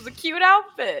thought this was a cute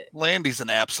outfit. Landy's an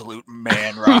absolute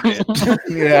man rocket.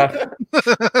 Yeah.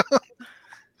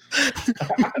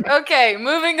 Okay,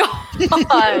 moving on.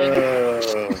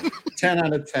 10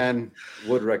 out of 10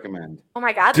 would recommend. Oh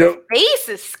my god, the Do- face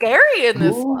is scary in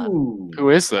this one. Ooh, Who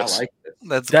is I this? like it.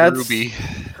 That's Ruby.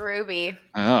 Ruby.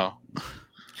 Oh.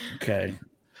 Okay.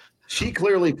 She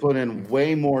clearly put in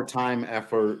way more time,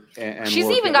 effort, and She's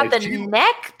work. even got Like, the she-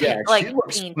 neck Yeah, like she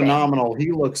looks painted. phenomenal.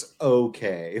 He looks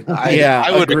okay. Yeah,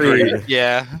 I would agree. agreed.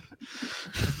 Yeah.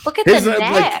 Look at His, the like,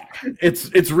 neck.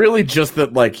 It's really just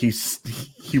that like he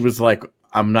was like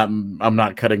I'm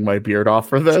not cutting my beard off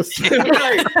for this.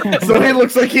 Right. So he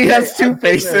looks like he has two I've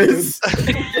been there, dude. faces. I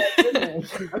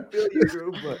feel you,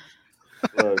 Drew, but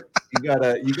look,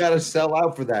 you gotta sell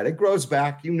out for that. It grows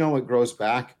back. You know it grows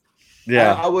back.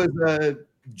 Yeah. I was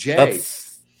Jay.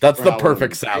 That's for the Halloween.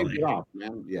 perfect Jay Sally. did off,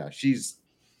 man. Yeah, she's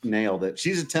nailed it.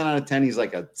 She's a 10 out of 10. He's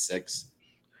like a 6.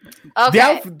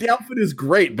 Okay. The outfit is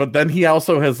great, but then he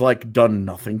also has like done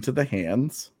nothing to the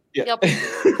hands. Yeah. Yep.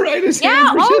 Right. His Yeah,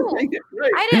 hands were just oh, naked.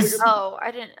 Right. I didn't. Oh,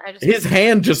 I didn't. I just. His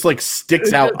hand just like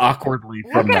sticks out awkwardly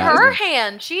from Look at that. her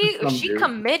hand. She Some dude.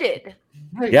 committed.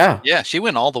 Right. Yeah. Yeah, she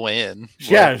went all the way in.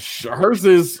 Yeah, hers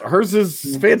is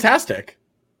fantastic.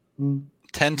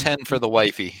 10-10 for the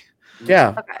wifey.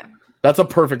 Yeah, Okay. that's a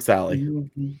perfect Sally, All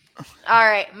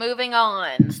right. Moving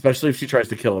on. especially if she tries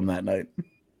to kill him that night.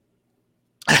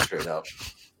 Straight up.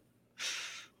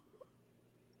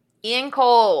 Ian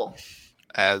Cole.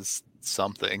 As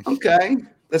something. Okay.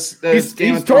 That's He's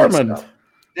Game of Thrones Tormund. stuff.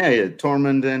 Yeah,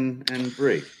 Tormund and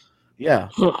Bree. Yeah,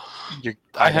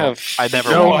 I have I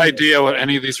never no watched idea what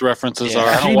any of these references Yeah. are.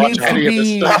 I She don't watch needs to any of this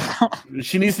be- stuff.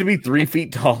 she needs to be 3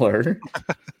 feet taller,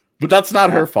 but that's not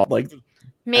her fault. Like, I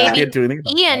Maybe can't do anything.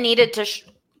 about Ian that. needed to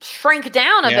shrink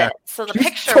down a Yeah. bit so the He's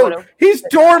picture would have. He's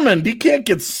Tormund. He can't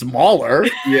get smaller.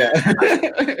 Yeah.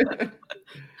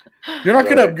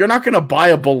 You're not gonna buy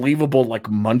a believable like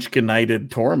Munchkinited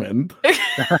Tormund.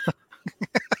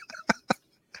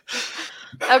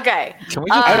 Okay. Can we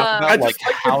just I talk I about just like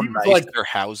like how when people nice like- their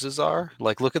houses are?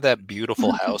 Like, look at that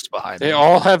beautiful house behind They them.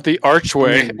 all have the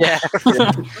archway. Yeah.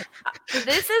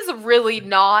 This is really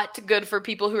not good for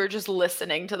people who are just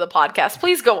listening to the podcast.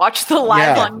 Please go watch the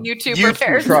live Yeah. on YouTube or YouTube,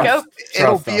 Periscope. It'll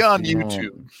Trust be us, on you know.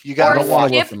 YouTube. You Or gotta don't wanna watch.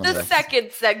 skip listen to the this.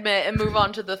 second segment and move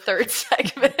on to the third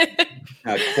segment.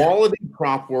 Quality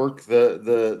prop work.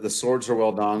 The swords are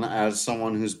well done. As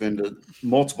someone who's been to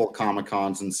multiple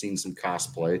Comic-Cons and seen some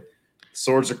cosplay,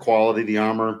 swords are quality. The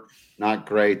armor, not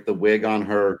great. The wig on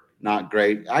her, not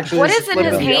great. Actually, What this is in better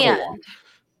his than the other hand? one.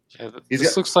 Yeah, He's this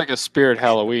got- looks like a Spirit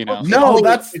Halloween outfit. No, Oh,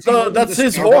 that's it's even that's the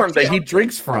his Starbucks horn that he cup.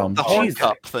 drinks from. The horn Jeez.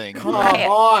 cup thing. Come Okay.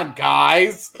 on,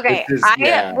 guys. Okay, It's his- I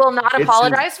yeah. will not It's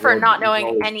apologize his for sword not that he's knowing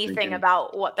always anything drinking.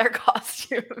 about what their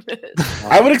costume is.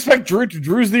 I would expect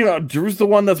Drew's the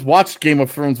one that's watched Game of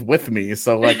Thrones with me,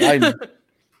 so like I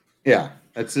Yeah,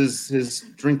 that's his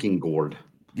drinking gourd.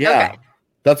 yeah, Okay.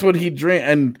 that's what he drink.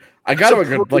 And I got to It's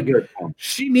a agree, pretty like good one.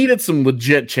 she needed some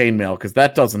legit chainmail because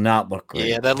that does not look great.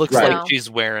 Yeah, that looks Right. like she's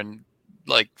wearing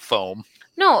like foam.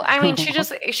 No, I mean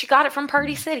she got it from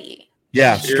Party City.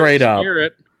 Yeah, straight up.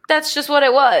 Spirit. That's just what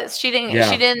it was. She didn't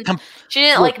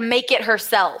Yeah. like make it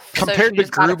herself. so Compared she to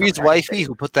just got it from Groovy's Party wifey, City.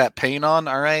 who put that paint on,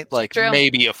 all right, like True.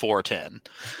 maybe a 410.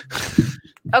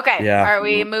 Okay, Yeah. are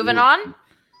we moving on?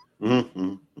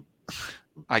 Mhm.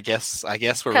 I guess we're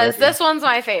Because ready. this one's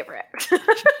my favorite.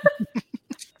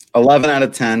 11 out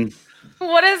of 10.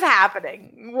 What is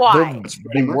happening? Why?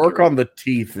 The work on the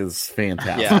teeth is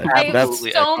fantastic. Yeah, I have that's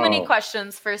absolutely. so many Oh.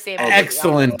 questions for Sam.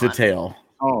 excellent detail.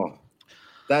 Oh,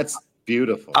 that's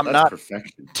beautiful. I'm That's not-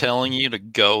 perfection. telling you to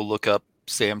go look up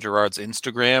Sam Gerard's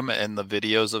Instagram and the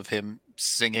videos of him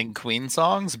singing Queen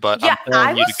songs, but Yeah, I'm I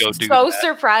telling you was to go do so that.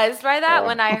 surprised by that Yeah.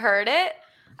 when I heard it.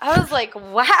 I was like,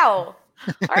 wow.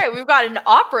 All right, we've got an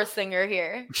opera singer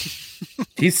here.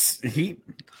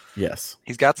 Yes.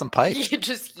 He's got some pipes. You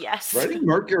just yes. Freddie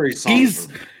Mercury songs He's-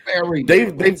 are very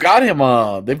They've good. got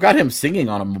him singing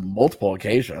on multiple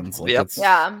occasions. Like Yep. it's,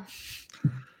 Yeah.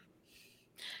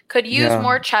 Could use Yeah.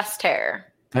 more chest hair.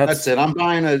 That's it. I'm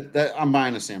buying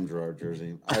a Sam Gerard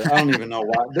jersey. I don't even know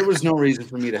why. There was no reason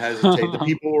for me to hesitate. The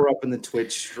people were up in the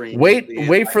Twitch stream. Wait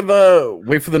for the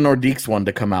Nordiques one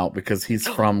to come out because he's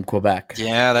from Quebec.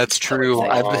 Yeah, that's true.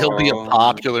 He'll be a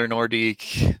popular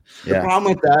Nordique. The Yeah.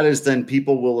 problem with that is then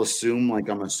people will assume like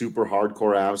I'm a super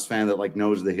hardcore Avs fan that like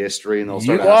knows the history and they'll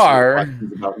start You asking me are.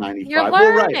 questions about 95. You're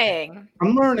Well, right. learning.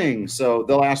 I'm learning, so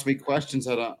they'll ask me questions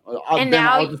that And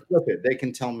now- I'll just flip it. They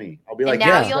can tell me. I'll be And like, now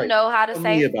yeah, you'll right. know how to Tell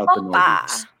say me about the Opa.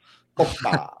 Nordiques.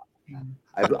 Opa.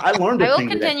 I learned. I a will thing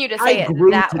today. continue to I say it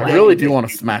grew that today. I really do want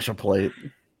to smash a plate.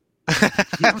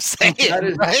 I'm saying, That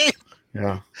is- right?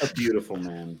 Yeah. A beautiful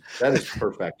man. That is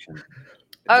perfection.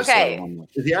 Just so Okay. everyone knows.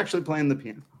 Is he actually playing the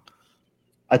piano?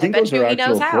 I think bet those you are he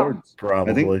knows actual how. chords.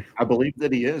 Probably. I believe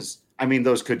that he is. I mean,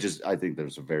 those could just. I think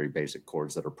there's some very basic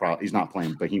chords that are probably. He's not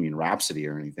playing Bohemian Rhapsody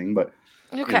or anything, but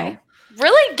Okay. know.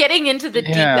 Really getting into the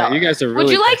Yeah, detail. you guys are Would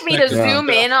really. you like me to dissecting Yeah. zoom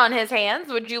stuff. in on his hands?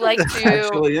 Would you like to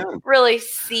actually, yeah. really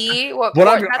see what? What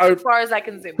that's I'm- as far as I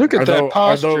can zoom. Look in. at that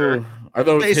posture. Are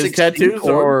those his Basic tattoos Steve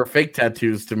Cord. or fake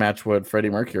tattoos to match what Freddie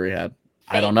Mercury had?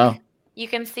 I don't know. You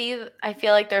can see. I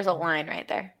feel like there's a line right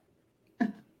there.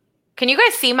 Can you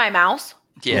guys see my mouse?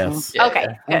 Yes. Yeah. Okay,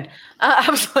 good. I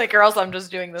was like, or else I'm just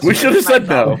doing this. We with should have my said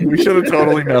no. phone. We should have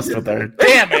totally messed with her.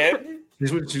 Damn it. He's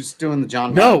just doing the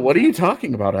John. No, what are you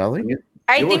talking about, Allie?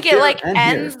 I You think were it here like and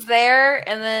here. ends there,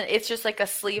 and then it's just like a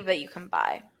sleeve that you can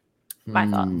buy. My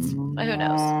thoughts. Who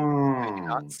knows? Oh.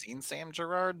 Not seen Sam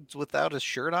Gerard without his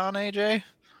shirt on, AJ?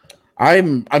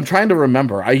 I'm trying to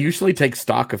remember. I usually take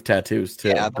stock of tattoos too,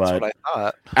 Yeah, that's but what I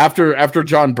thought. after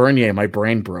John Bernier, my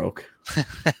brain broke.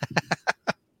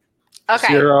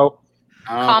 Okay. 0,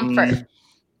 Comfort.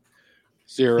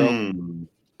 0. hmm.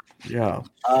 Yeah.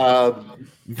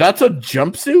 That's a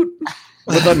jumpsuit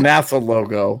with a NASA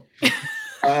logo.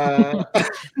 Uh,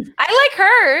 I like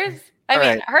hers. I mean,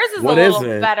 Alright. hers is What a is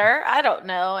little it? better. I don't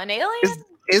know. An alien?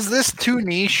 Is this too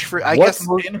niche for? I What's guess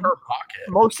most, in her pocket?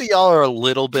 most of y'all are a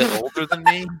little bit older than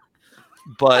me,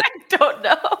 but I don't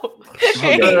know.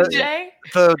 Yeah. AJ?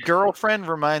 the girlfriend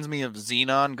reminds me of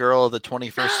Xenon, Girl of the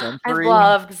 21st I Century.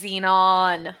 loved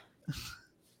Xenon.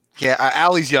 Yeah,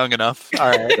 Allie's young enough. All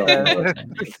right.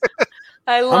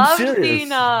 I loved serious.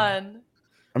 Xenon.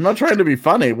 I'm not trying to be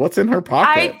funny. What's in her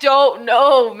pocket? I don't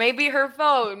know. Maybe her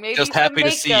phone. Maybe Just some happy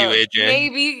to see you, makeup. AJ.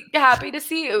 Maybe happy to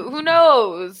see you. Who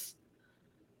knows?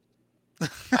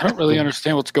 I don't really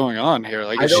understand what's going on here.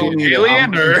 Like, I is she don't an either.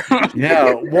 alien or?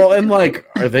 Yeah. Well, and like,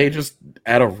 are they just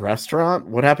at a restaurant?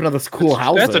 What happened to the school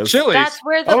houses? That's a Chili's. That's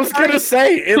where the I was party- gonna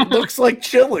say it looks like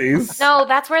Chili's. No,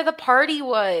 that's where the party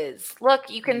was. Look,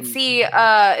 you can see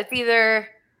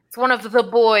it's one of the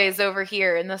boys over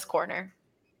here in this corner.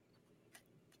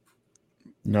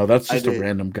 No, that's just a did.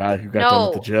 random guy who got done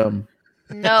at the gym.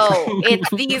 No, it's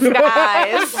these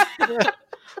guys.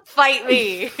 Fight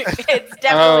me. It's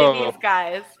definitely these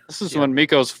guys. This is when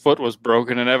Miko's foot was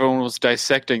broken and everyone was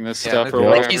dissecting this stuff or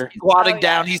like he's whatever. squatting Oh, yeah.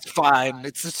 down. He's fine.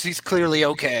 He's clearly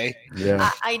okay. Yeah.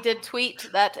 I did tweet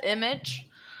that image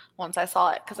once I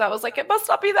saw it because I was like, it must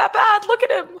not be that bad. Look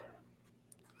at him.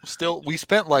 Still, we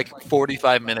spent like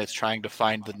 45 minutes trying to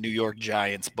find the New York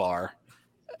Giants bar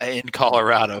in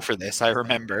Colorado for this. I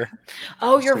remember.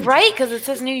 Oh, you're right because it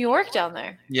says New York down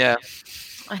there. Yeah.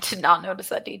 I did not notice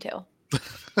that detail.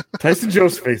 Tyson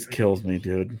Joe's face kills me,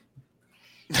 dude.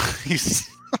 He's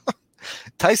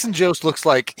Tyson Jost looks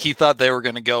like he thought they were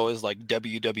going to go as like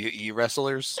WWE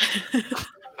wrestlers. That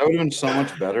would have been so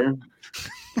much better.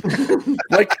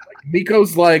 Like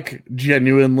Miko's like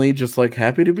genuinely just like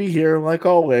happy to be here, like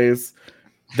always.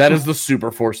 That is the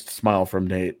super forced smile from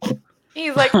Nate.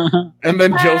 He's like, And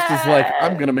then Jost is like,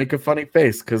 I'm gonna make a funny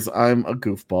face because I'm a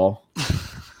goofball.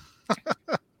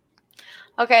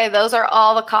 okay, those are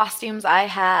all the costumes I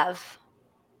have.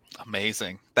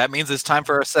 Amazing. That means it's time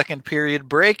for our second period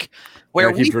break where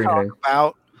Yeah, keep we talk drinking.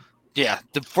 about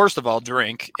first of all,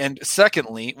 drink. And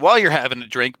secondly, while you're having a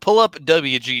drink, pull up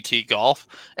WGT Golf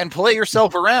and play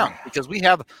yourself around because we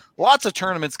have lots of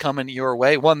tournaments coming your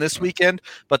way. One this weekend,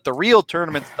 but the real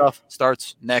tournament stuff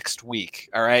starts next week.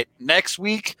 All right. Next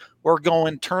week, we're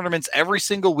going tournaments every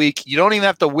single week. You don't even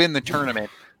have to win the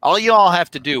tournament. All you all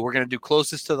have to do, we're going to do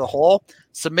closest to the hole.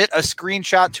 Submit a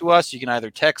screenshot to us. You can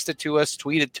either text it to us,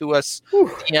 tweet it to us,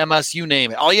 DM us, you name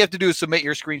it. All you have to do is submit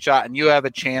your screenshot, and you have a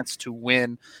chance to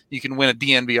win. You can win a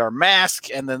DNVR mask,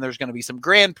 and then there's going to be some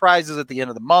grand prizes at the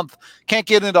end of the month. Can't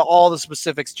get into all the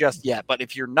specifics just yet, but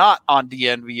if you're not on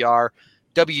DNVR,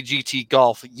 WGT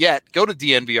Golf yet, go to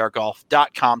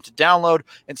dnvrgolf.com to download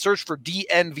and search for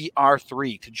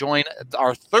DNVR3 to join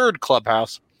our third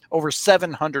clubhouse. Over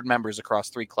 700 members across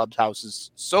 3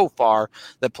 clubhouses so far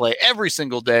that play every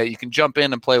single day. You can jump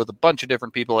in and play with a bunch of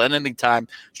different people at any time.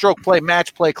 Stroke play,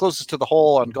 match play, closest to the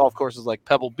hole on golf courses like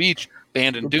Pebble Beach,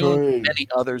 Bandon Dune, many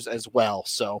others as well.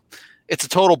 So it's a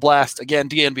total blast. Again,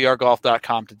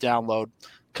 dnvrgolf.com to download.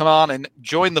 Come on and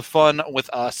join the fun with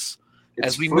us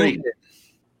as we free. move.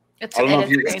 It's I don't know if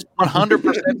you- great.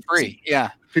 100% free.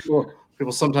 Yeah. People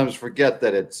sometimes forget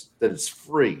that it's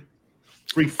free.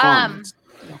 Free fun.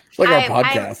 It's like our I'm-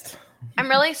 podcast. I'm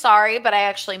really sorry, but I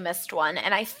actually missed one,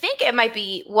 and I think it might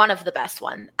be one of the best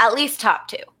one, at least top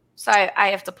 2. So I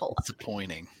have to pull up.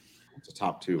 Disappointing. It's a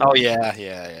top 2. Oh, yeah.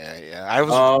 I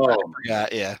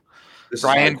forgot. Yeah. This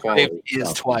Ryan high quality Graves is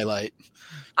stuff. Twilight.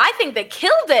 I think they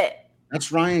killed it.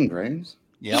 That's Ryan Graves.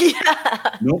 Yep.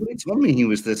 Yeah. Nobody told me he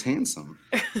was this handsome.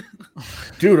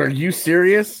 Dude, are you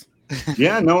serious?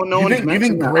 Yeah, no You one's think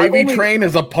mentioned that. Gravy Train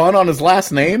is a pun on his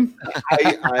last name?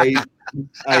 I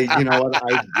you know what?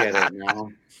 I get it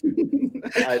now.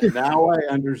 Now I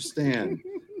understand.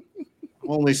 I've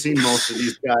only seen most of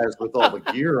these guys with all the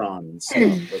gear on and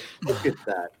stuff, but look at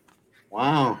that.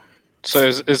 Wow. So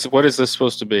is what is this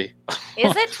supposed to be?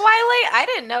 Is it Twilight? I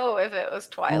didn't know if it was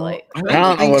Twilight. I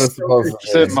don't know what it's supposed to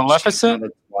Is it be. Maleficent?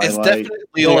 It's Twilight.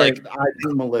 definitely Or like, I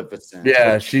think Maleficent.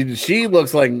 Yeah, she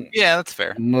looks like yeah, that's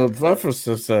fair.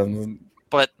 Maleficent.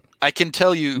 But I can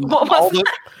tell you, What was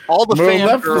all the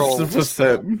fangirls,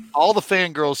 Maleficent. all the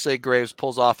fangirls say Graves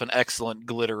pulls off an excellent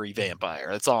glittery vampire.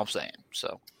 That's all I'm saying.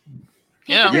 So,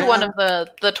 He could be Yeah. one of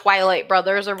the Twilight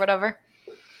brothers or whatever.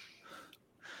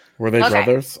 Were they Okay.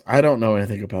 brothers? I don't know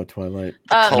anything about Twilight.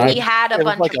 Cole- He had it a was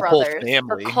bunch like of a whole brothers.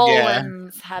 family, The yeah.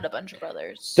 Colins had a bunch of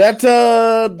brothers. That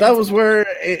was where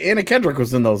Anna Kendrick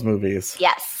was in those movies.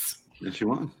 Yes. Did she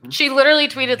want? She literally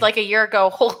tweeted like a year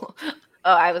ago.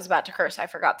 Oh, I was about to curse. I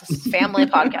forgot this is family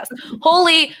podcast.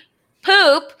 Holy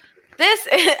poop.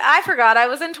 I forgot I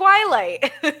was in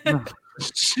Twilight.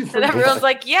 And everyone's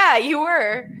like, yeah, you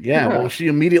were. Yeah, well, she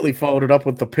immediately followed it up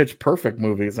with the Pitch Perfect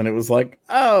movies, and it was like,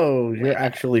 oh, you're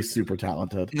actually super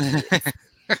talented.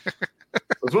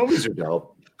 Those movies are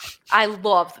dope. I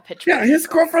love the picture. Yeah, his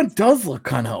girlfriend does look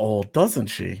kind of old, doesn't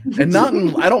she? And not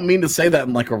in, I don't mean to say that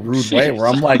in like a rude way where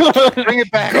I'm like, bring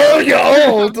it back. girl, you're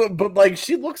old, but like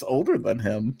she looks older than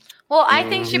him. Well, I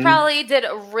think she Mhm. probably did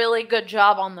a really good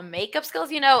job on the makeup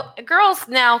skills. You know, girls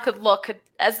now could look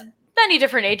as many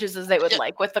different ages as they would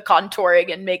like with the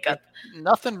contouring and makeup.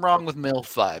 Nothing wrong with MILF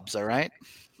vibes, all right?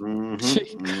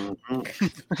 Mhm,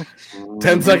 mhm.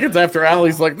 10 seconds after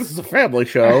Allie's like, this is a family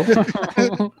show.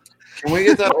 Can we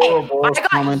get that Ouroboros I got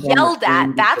comment? on yelled the at.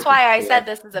 screen? That's why I said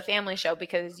this is a family show,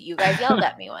 because you guys yelled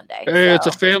at me one day. Hey, it's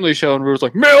a so. family show, and we was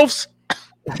like, MILFs!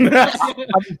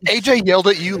 AJ yelled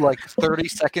at you like 30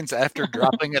 seconds after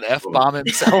dropping an F-bomb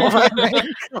himself. I think.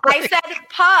 I said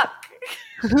puck.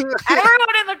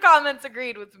 Everyone in the comments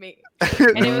agreed with me.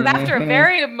 And it was after a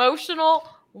very emotional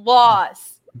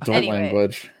loss. Adult Anyway.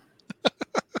 language.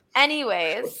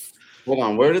 Anyways. Hold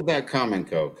on, where did that comment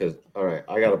go? Because all right,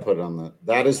 I got to put it on the.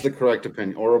 That is the correct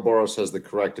opinion. Ouroboros has the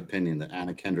correct opinion that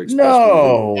Anna Kendrick's. No.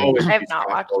 best movie always I have be not Scott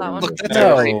watched that Pilgrim one. Look, that's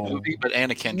No. a great movie, but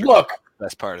Anna Kendrick Look. is the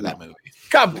best part of that movie.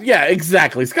 Scott, yeah,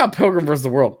 exactly. Scott Pilgrim vs. the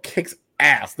World kicks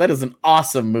ass. That is an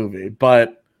awesome movie,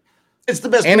 but It's the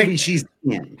best Anna- movie she's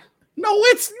in. no,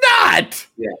 it's not.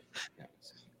 Yeah.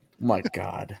 My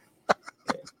God,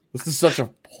 this is such a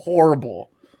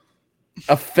horrible,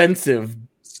 offensive.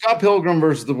 Scott Pilgrim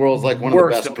versus the World is like one of the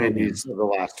Worst best opinion. movies of the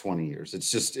last 20 years. It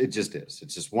just is.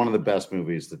 It's just one of the best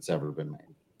movies that's ever been made.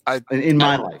 I- in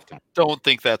my lifetime. Don't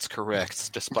think that's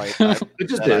correct, despite It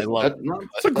just that I is. love That- no,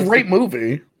 It's a great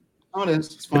movie. no, it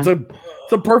is. It's fine.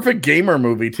 It's a perfect gamer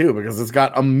movie too, because it's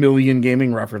got a million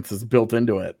gaming references built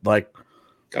into it, like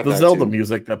Got the that Zelda too.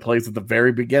 music that plays at the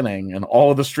very beginning, and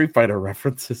all of the Street Fighter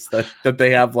references that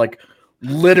they have like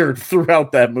littered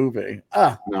throughout that movie.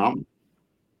 No.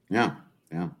 Yeah.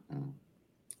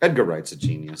 Edgar Wright's a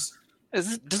genius.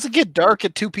 Does it get dark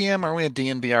at 2 p.m.? Are we at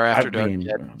DNVR after I dark mean,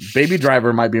 yet? Baby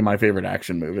Driver might be my favorite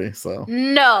action movie. So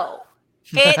No.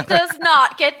 It does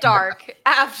not get dark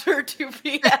after 2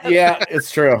 p.m. yeah,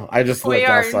 it's true. I just We lived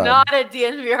are outside. not at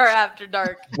DNVR after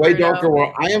dark. Way Bruno. darker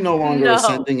world. I am no longer No.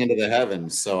 ascending into the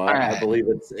heavens, so I Alright. believe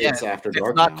it's after It's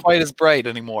dark. not now. quite as bright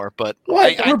anymore, but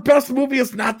What? I- Her best movie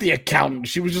is not The Accountant.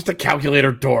 She was just a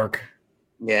calculator dork.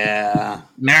 Yeah.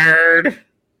 Nerd.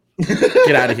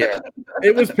 Get out of here.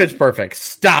 It was Pitch Perfect.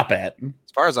 Stop it.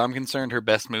 as far as I'm concerned, her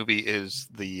best movie is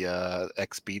the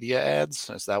Expedia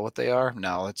ads. Is that what they are?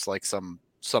 No, it's like some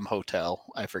hotel.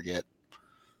 I forget.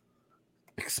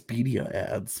 Expedia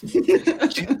ads.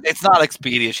 It's not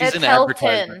Expedia. She's It's in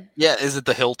advertising. Hilton. Yeah, is it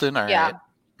the Hilton? All right. Yeah.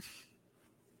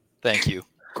 Thank you.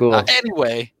 Cool.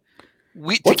 Anyway,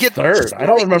 we to What's get third? I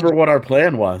don't remember what our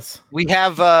plan was. We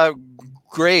have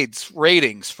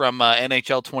ratings from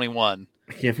NHL 21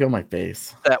 I can't feel my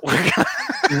face. that we're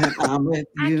I'm with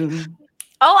you,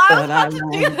 Oh, I was But about I to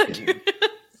like do it.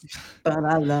 but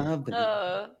I love it.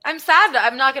 I'm sad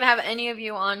I'm not going to have any of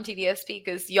you on TDSP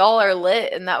because y'all are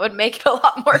lit and that would make it a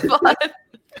lot more fun.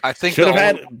 I think Should have the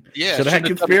had whole- yeah, should have had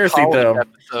should've done the conspiracy college though.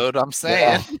 episode. I'm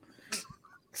saying.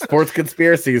 Sports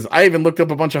conspiracies. I even looked up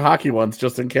a bunch of hockey ones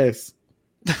just in case.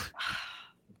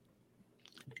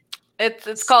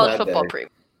 It's called Sad football day.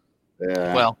 preview.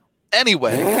 Yeah. Well,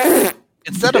 anyway,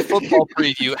 instead of football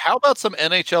preview, how about some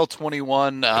NHL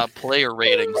 21 player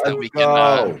ratings that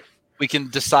we can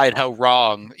decide how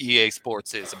wrong EA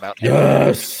Sports is about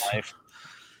Yes. life.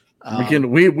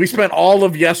 We spent all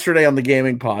of yesterday on the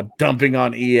gaming pod dumping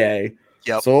on EA.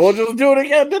 Yep. So we'll just do it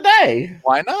again today.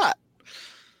 Why not?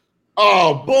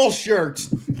 Oh, bullshit.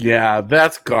 Yeah,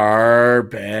 that's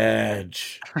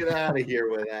garbage. Get out of here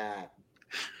with that.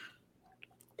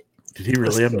 Did he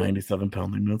really have 97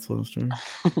 pounding minutes last year?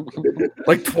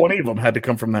 Like 20 of them had to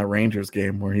come from that Rangers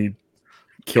game where he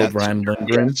killed Ryan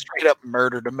Lindgren. Straight up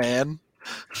murdered a man.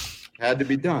 Had to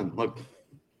be done. Look.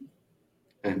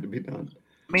 Had to be done.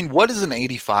 I mean, what is an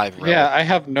 85? Yeah, I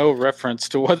have no reference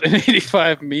to what an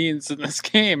 85 means in this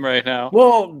game right now.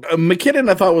 Well, McKinnon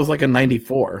I thought was like a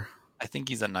 94. I think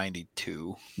he's a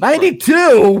 92.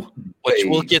 92? Which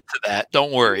we'll get to that.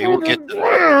 Don't worry, we'll get to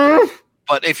that.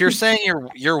 But if you're saying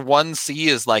your 1C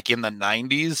is like in the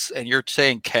 90s and you're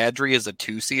saying Kadri is a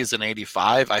 2C is an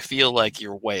 85, I feel like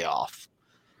you're way off.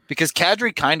 Because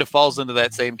Kadri kind of falls into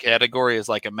that same category as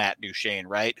like a Matt Duchene,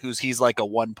 right? He's like a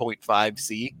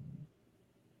 1.5C.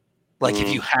 Like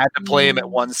if you had to play him at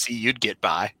 1C, you'd get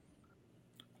by.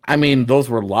 I mean, those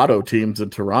were lotto teams in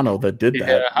Toronto that did that.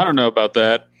 Yeah, I don't know about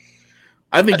that.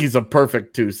 I think he's a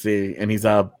perfect 2C, and he's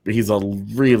a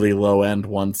really low end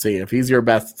 1C. If he's your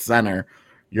best center,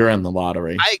 you're in the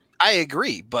lottery. I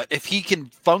agree, but if he can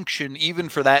function even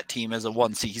for that team as a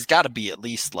 1C, he's got to be at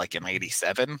least like an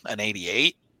 87, an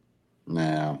 88.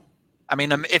 No. I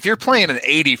mean, if you're playing an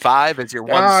 85 as your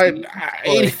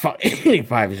 1C,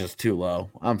 85 is just too low.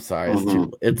 I'm sorry,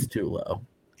 it's too low.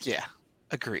 yeah,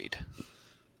 agreed.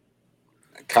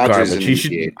 Kadri's an Garbage. He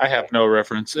should- 88. I have no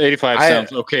reference. 85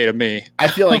 sounds okay to me. I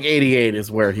feel like 88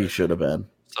 is where he should have been.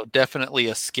 So definitely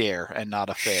a scare and not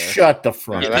a fair. Shut the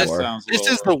front Yeah, that door. sounds This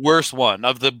is lower. the worst one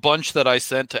of the bunch that I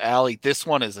sent to Allie. This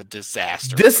one is a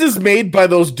disaster. This is made by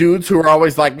those dudes who are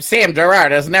always like, Sam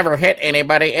Gerrard has never hit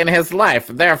anybody in his life,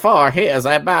 therefore he is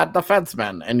a bad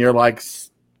defenseman. And you're like,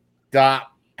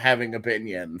 stop having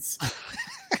opinions.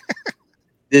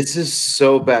 This is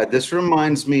so bad. This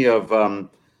reminds me of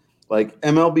like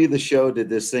MLB The Show did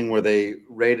this thing where they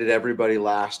rated everybody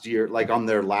last year, like on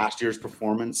their last year's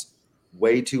performance,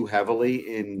 way too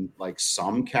heavily in like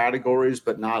some categories,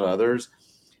 but not others.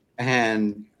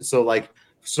 And so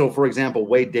for example,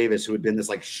 Wade Davis, who had been this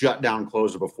like shutdown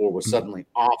closer before, was suddenly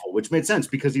awful, which made sense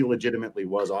because he legitimately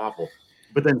was awful.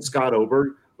 But then Scott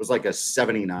Oberg was like a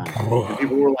 79. And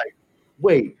people were like,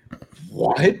 wait,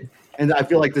 what? And I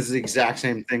feel like this is the exact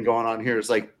same thing going on here. It's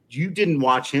like, you didn't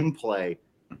watch him play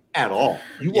at all.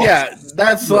 You watched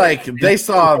That's like they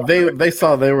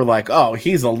were like, oh,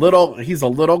 he's a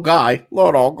little guy,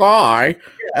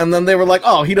 and then they were like,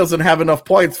 oh, he doesn't have enough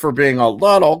points for being a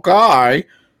little guy,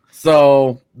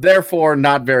 so therefore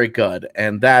not very good.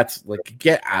 And that's like,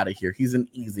 get out of here. He's an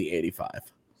easy 85.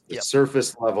 the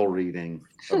surface level reading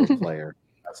of a player.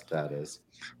 That's what that is.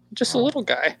 Just a little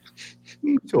guy.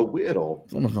 To a whittle.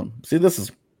 Some of them. See, this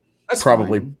is That's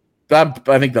probably fine.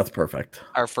 I think that's perfect.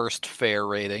 Our first fair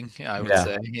rating, I would Yeah.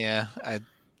 say. Yeah.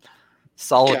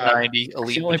 Solid God, 90.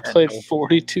 Elite He only potential. played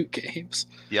 42 games.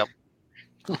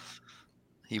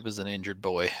 He was an injured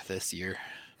boy this year.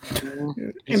 He's a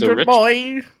Injured rich,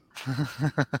 boy.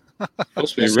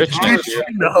 supposed to be rich next year.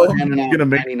 No, he's Handing out gonna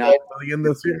make 99. 12 million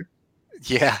this year.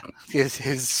 Yeah.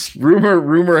 His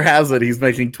Rumor has it he's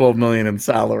making 12 million in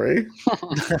salary.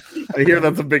 I hear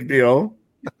that's a big deal.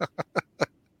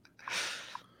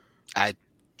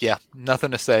 yeah,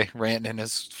 nothing to say. Rantanen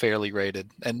is fairly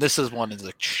rated. And this is one is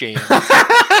a shame.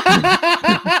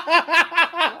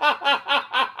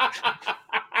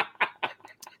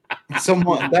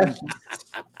 Someone that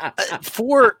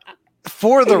for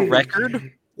the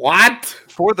record, What?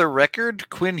 for the record,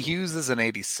 Quinn Hughes is an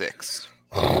 86.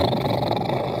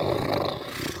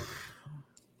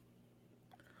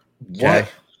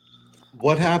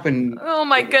 what happened? Oh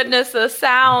my goodness, the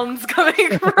sounds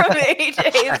coming from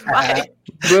AJ's mic.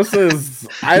 This is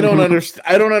I don't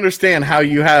understand how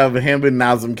you have him and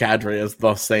Nazem Kadri as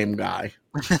the same guy.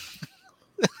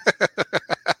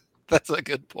 That's a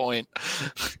good point.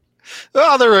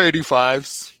 Oh, they're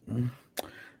 85s.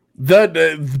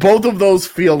 Both of those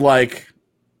feel like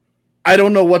I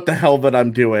don't know what the hell that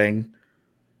I'm doing,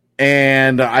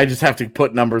 and I just have to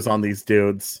put numbers on these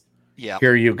dudes. Yeah.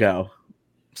 Here you go.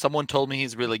 Someone told me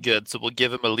he's really good, so we'll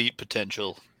give him elite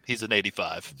potential. He's an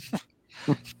 85.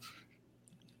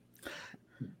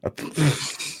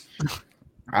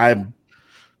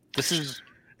 This is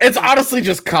It's honestly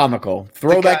just comical.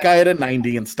 Throw The that guy at a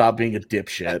 90 and stop being a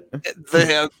dipshit.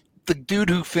 the dude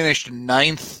who finished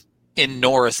 9th in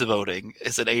Norris voting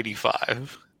is an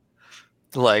 85.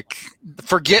 Like,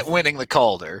 forget winning the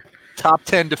Calder. Top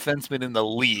 10 defenseman in the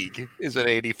league is an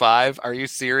 85. Are you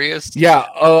serious? Yeah,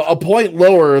 a point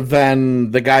lower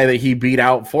than the guy that he beat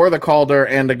out for the Calder,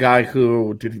 and a guy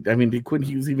who did Quinn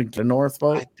Hughes even get a Norris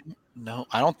vote? No,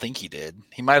 I don't think he did.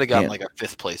 He might have gotten Yeah. like a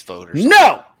 5th place vote or something.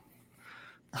 No.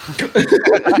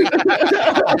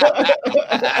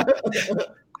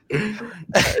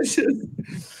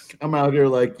 I'm out here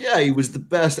like, yeah, he was the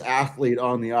best athlete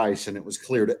on the ice, and it was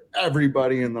clear to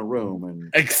everybody in the room.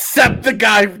 And Except the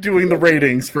guy doing the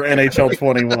ratings for NHL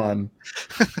 21.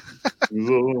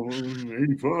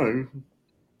 85.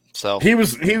 So He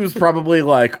was probably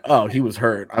like, oh, he was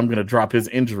hurt. I'm gonna drop his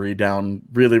injury down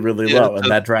really, really Yeah, low, and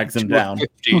that drags him down.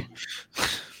 50.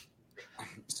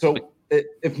 So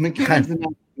if McKinnon's the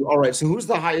number two, all right, so who's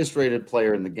the highest rated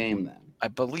player in the game then? I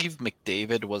believe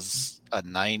McDavid was a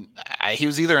 9. He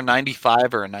was either a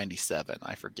 95 or a 97.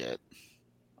 I forget.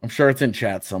 I'm sure it's in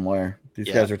chat somewhere. These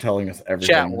Yeah. guys are telling us Chat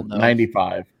everything. will know.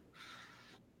 95.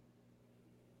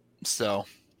 So,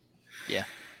 yeah,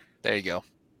 there you go.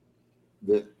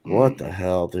 What the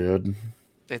hell, dude?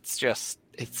 It's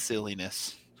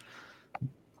silliness.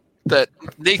 That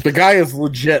they The guy is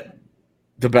legit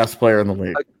the best player in the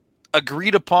league.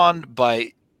 agreed upon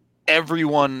by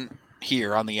everyone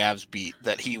here on the Avs beat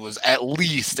that he was at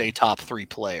least a top 3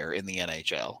 player in the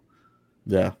NHL,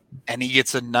 Yeah. and he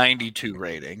gets a 92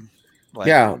 rating. Like,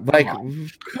 Yeah, like on.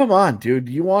 come on, dude.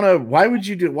 Why would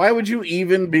you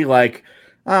even be like,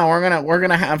 oh, we're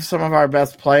gonna have some of our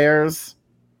best players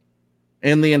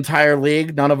in the entire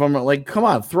league? None of them are like, come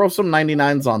on, throw some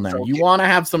 99s on there. You want to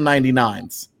have some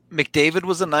 99s. McDavid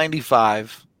was a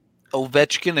 95.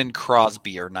 Ovechkin and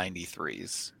Crosby are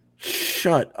 93s.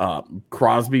 Shut up.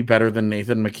 Crosby better than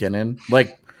Nathan McKinnon?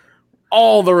 Like,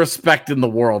 all the respect in the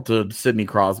world to Sidney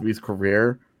Crosby's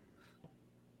career.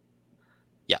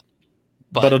 Yeah.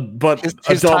 But his adult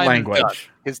time is done. language.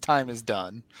 His time is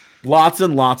done. Lots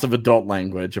and lots of adult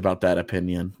language about that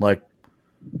opinion. Like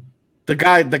the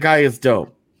guy is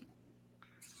dope.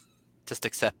 Just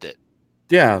accept it.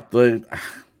 Yeah, Nathan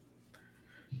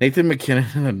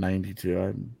McKinnon in a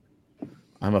 92.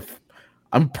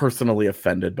 I'm personally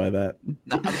offended by that.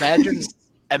 Now,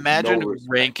 imagine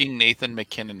ranking Nathan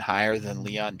McKinnon higher than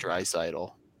Leon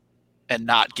Draisaitl and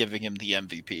not giving him the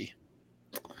MVP.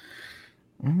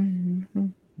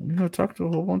 Talk to a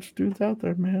whole bunch of dudes out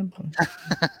there, man.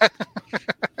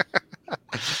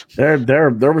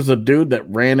 There was a dude that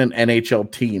ran an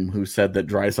NHL team who said that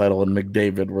Draisaitl and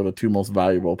McDavid were the two most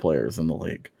valuable players in the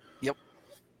league. Yep.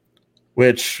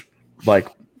 Which, like,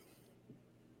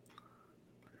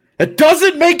 it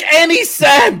doesn't make any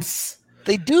sense.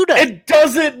 They do that. It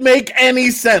doesn't make any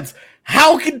sense.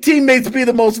 How can teammates be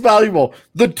the most valuable?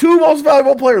 The two most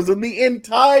valuable players in the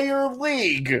entire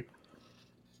league.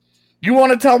 You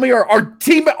want to tell me our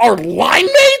line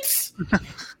mates?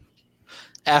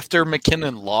 After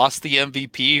McKinnon lost the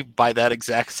MVP by that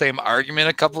exact same argument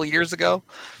a couple of years ago,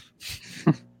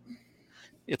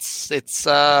 it's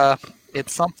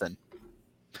something.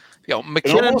 McKinnon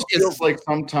it almost feels like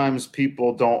sometimes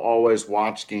people don't always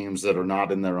watch games that are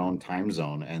not in their own time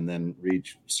zone and then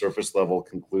reach surface level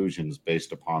conclusions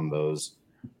based upon those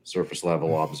surface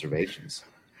level observations.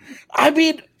 I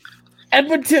mean,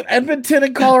 Edmonton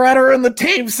and Colorado are in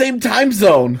the same time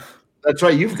zone. That's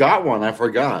right. You've got one. I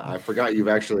forgot you've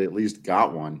actually at least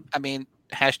got one. I mean,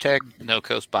 hashtag no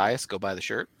coast bias. Go buy the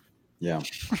shirt. Yeah.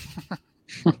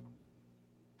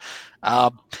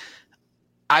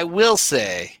 I will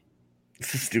say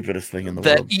it's the stupidest thing in the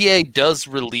world. That EA does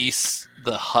release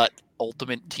the Hut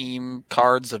Ultimate Team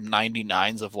cards of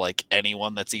 99s of like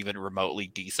anyone that's even remotely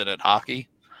decent at hockey.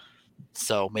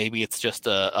 So maybe it's just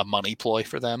a money ploy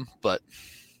for them, but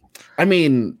I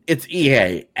mean, it's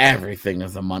EA. Everything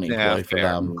is a money ploy for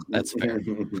fair. them. That's fair.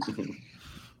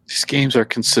 These games are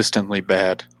consistently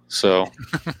bad, so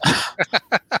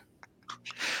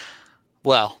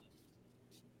well,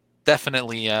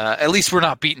 definitely. At least we're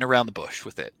not beating around the bush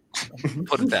with it.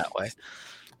 Put it that way.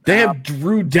 They have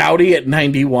Drew Doughty at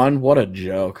 91. What a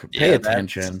joke. Pay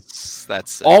attention.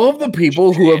 That's all of the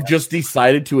people who have just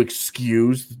decided to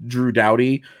excuse Drew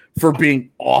Doughty for being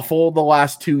awful the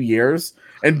last 2 years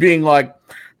and being like,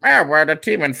 well, the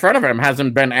team in front of him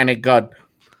hasn't been any good.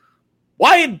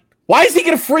 Why is he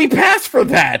get a free pass for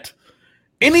that?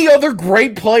 Any other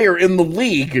great player in the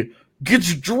league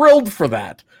gets drilled for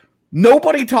that.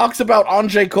 Nobody talks about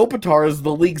Anze Kopitar as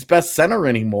the league's best center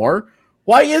anymore.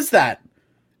 Why is that?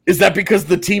 Is that because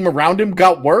the team around him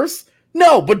got worse?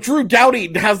 No, but Drew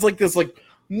Doughty has like this like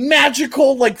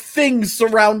magical like thing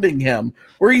surrounding him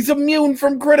where he's immune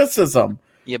from criticism.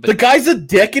 Yeah, but the guy's a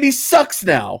dick and he sucks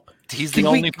now. He's the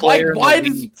only player in the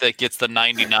league that gets the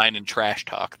 99 in trash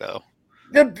talk, though.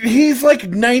 He's like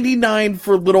 99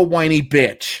 for little whiny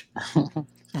bitch.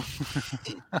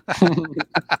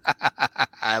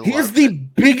 He's the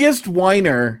biggest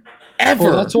whiner ever.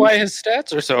 Well, that's why his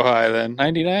stats are so high then.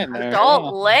 99 there.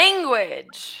 Adult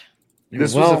language.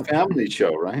 This was a family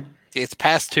show, right? It's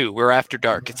past 2. We're after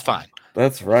dark. It's fine.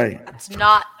 That's right. That's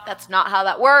not how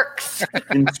that works.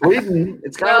 In Sweden,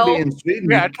 it's got to be in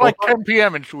Sweden. Yeah, it's like 10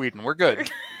 p.m. in Sweden. We're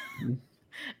good.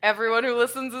 Everyone who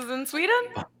listens is in Sweden?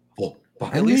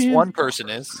 At least one person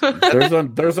is.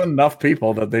 There's enough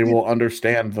people that they will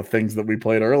understand the things that we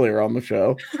played earlier on the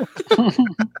show.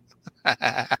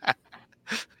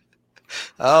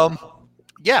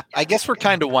 Yeah, I guess we're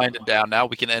kind of winding down now.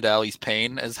 We can end Allie's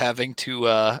pain as having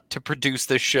to produce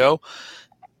this show.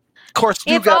 Of course,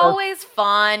 it's always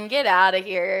fun. Get out of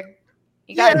here.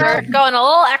 You guys are going a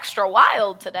little extra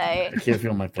wild today. I can't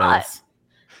feel my face.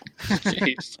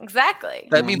 Exactly.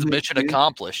 That means mission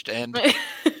accomplished. And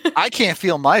I can't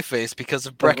feel my face because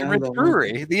of Breckenridge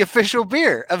Brewery, the official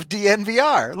beer of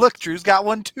DNVR. Look, Drew's got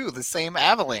one too, the same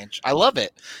Avalanche. I love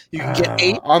it. You can get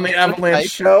 8 on the Avalanche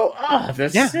show. The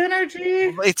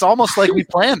synergy. It's almost like we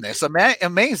planned this.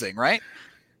 Amazing, right?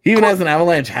 He even has an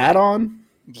Avalanche hat on.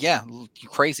 Yeah, you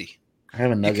crazy. I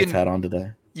have a Nuggets hat on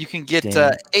today. You can get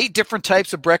 8 different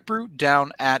types of Breck Brew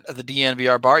down at the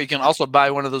DNVR bar. You can also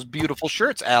buy one of those beautiful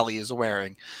shirts Allie is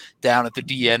wearing down at the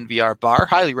DNVR bar.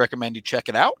 Highly recommend you check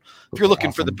it out. If you're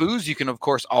looking for the booze, you can, of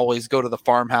course, always go to the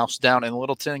farmhouse down in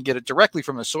Littleton and get it directly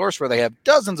from the source where they have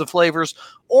dozens of flavors,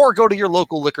 or go to your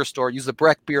local liquor store. Use the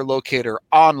Breck Beer Locator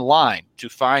online to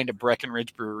find a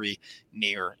Breckenridge Brewery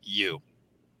near you.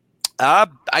 I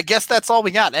guess that's all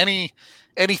we got. Any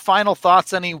final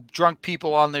thoughts? Any drunk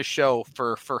people on this show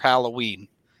for Halloween?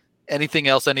 Anything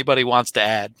else anybody wants to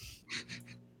add?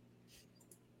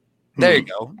 There you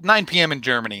go. 9 p.m. in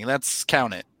Germany. Let's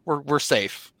count it. We're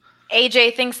safe.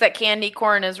 AJ thinks that candy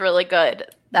corn is really good.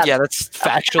 That's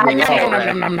factually That's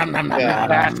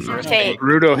take.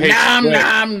 Rudo hates Nom Twix.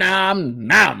 nom nom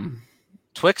nom.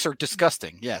 Twix are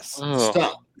disgusting. Yes. Oh.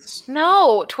 Stop.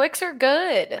 No, Twix are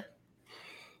good.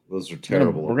 Those are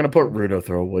terrible. We're gonna put Rudo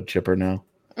through a wood chipper now.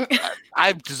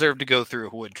 I deserve to go through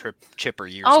a wood chipper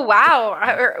years Oh ago.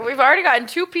 wow, we've already gotten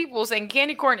 2 people saying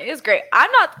candy corn is great.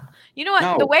 I'm not. You know what?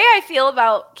 No. The way I feel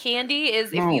about candy is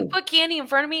if you No. put candy in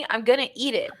front of me, I'm gonna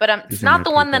eat it. But it's These are not my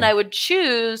the one that people. I would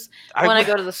choose I when I would-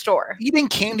 go to the store. Eating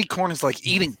candy corn is like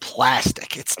eating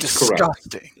plastic. It's That's correct.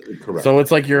 disgusting. Correct. So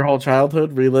it's like your whole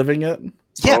childhood reliving it.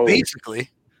 Yeah, Oh. basically.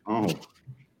 Oh.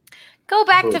 Go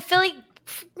back Oh. to Philly.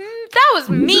 That was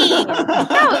mean.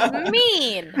 That was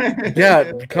mean.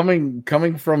 Yeah,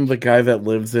 coming from the guy that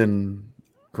lives in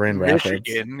Grand Rapids.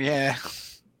 Michigan, yeah.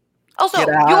 Also, Get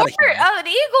you're outta here. an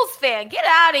Eagles fan. Get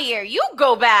out of here. You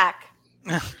go back.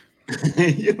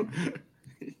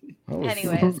 That was-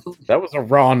 Anyways. that was a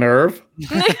raw nerve.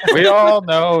 We all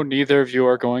know neither of you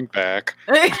are going back.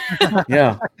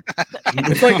 Yeah,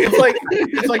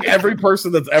 it's like every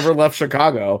person that's ever left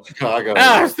Chicago. Chicago.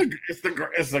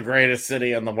 It's the greatest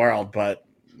city in the world, but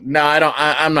no,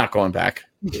 I'm not going back.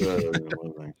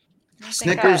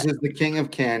 Snickers is the king of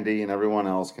candy, and everyone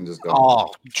else can just go.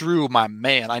 Oh, Drew, my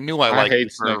man. I knew I I liked you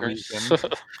hate for a Snickers.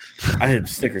 reason. I had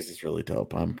Snickers is really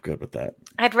dope. I'm good with that.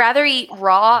 I'd rather eat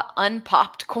raw,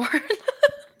 unpopped corn.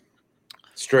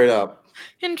 Straight up.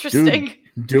 Interesting.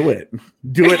 Do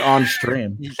it on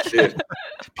stream. Dude.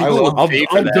 People will will I'll pay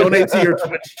for that. donate to your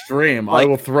Twitch stream. I Like-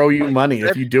 will throw you money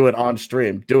if you do it on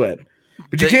stream. Do it,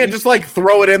 but you That can't you- just like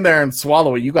throw it in there and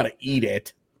swallow it. You got to eat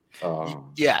it.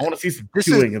 Yeah. I want to see some This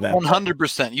chewing is of that.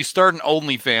 100%. You start an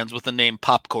OnlyFans with the name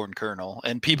Popcorn Kernel,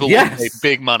 and people Yes. will pay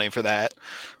big money for that.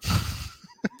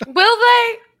 Will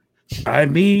they? I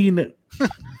mean,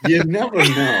 You never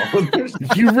know.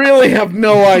 you really have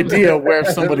no idea where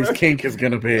somebody's kink is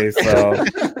going to be.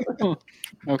 So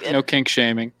No kink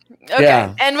shaming. Okay.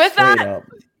 Yeah, And with straight that, up.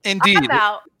 Indeed. I'm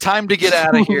out. Time to get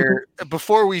out of here.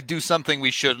 Before we do something we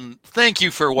shouldn't, thank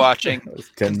you for watching, That was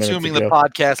 10 minutes consuming the ago.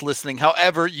 podcast, listening,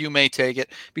 however you may take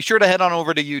it. Be sure to head on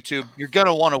over to YouTube. You're going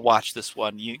to want to watch this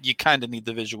one. You kind of need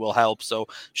the visual help. So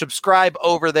subscribe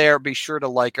over there. Be sure to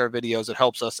like our videos. It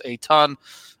helps us a ton.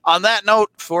 On that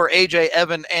note, for AJ,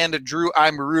 Evan, and Drew,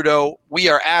 I'm Rudo. We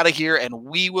are out of here, and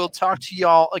we will talk to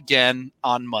y'all again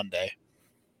on Monday.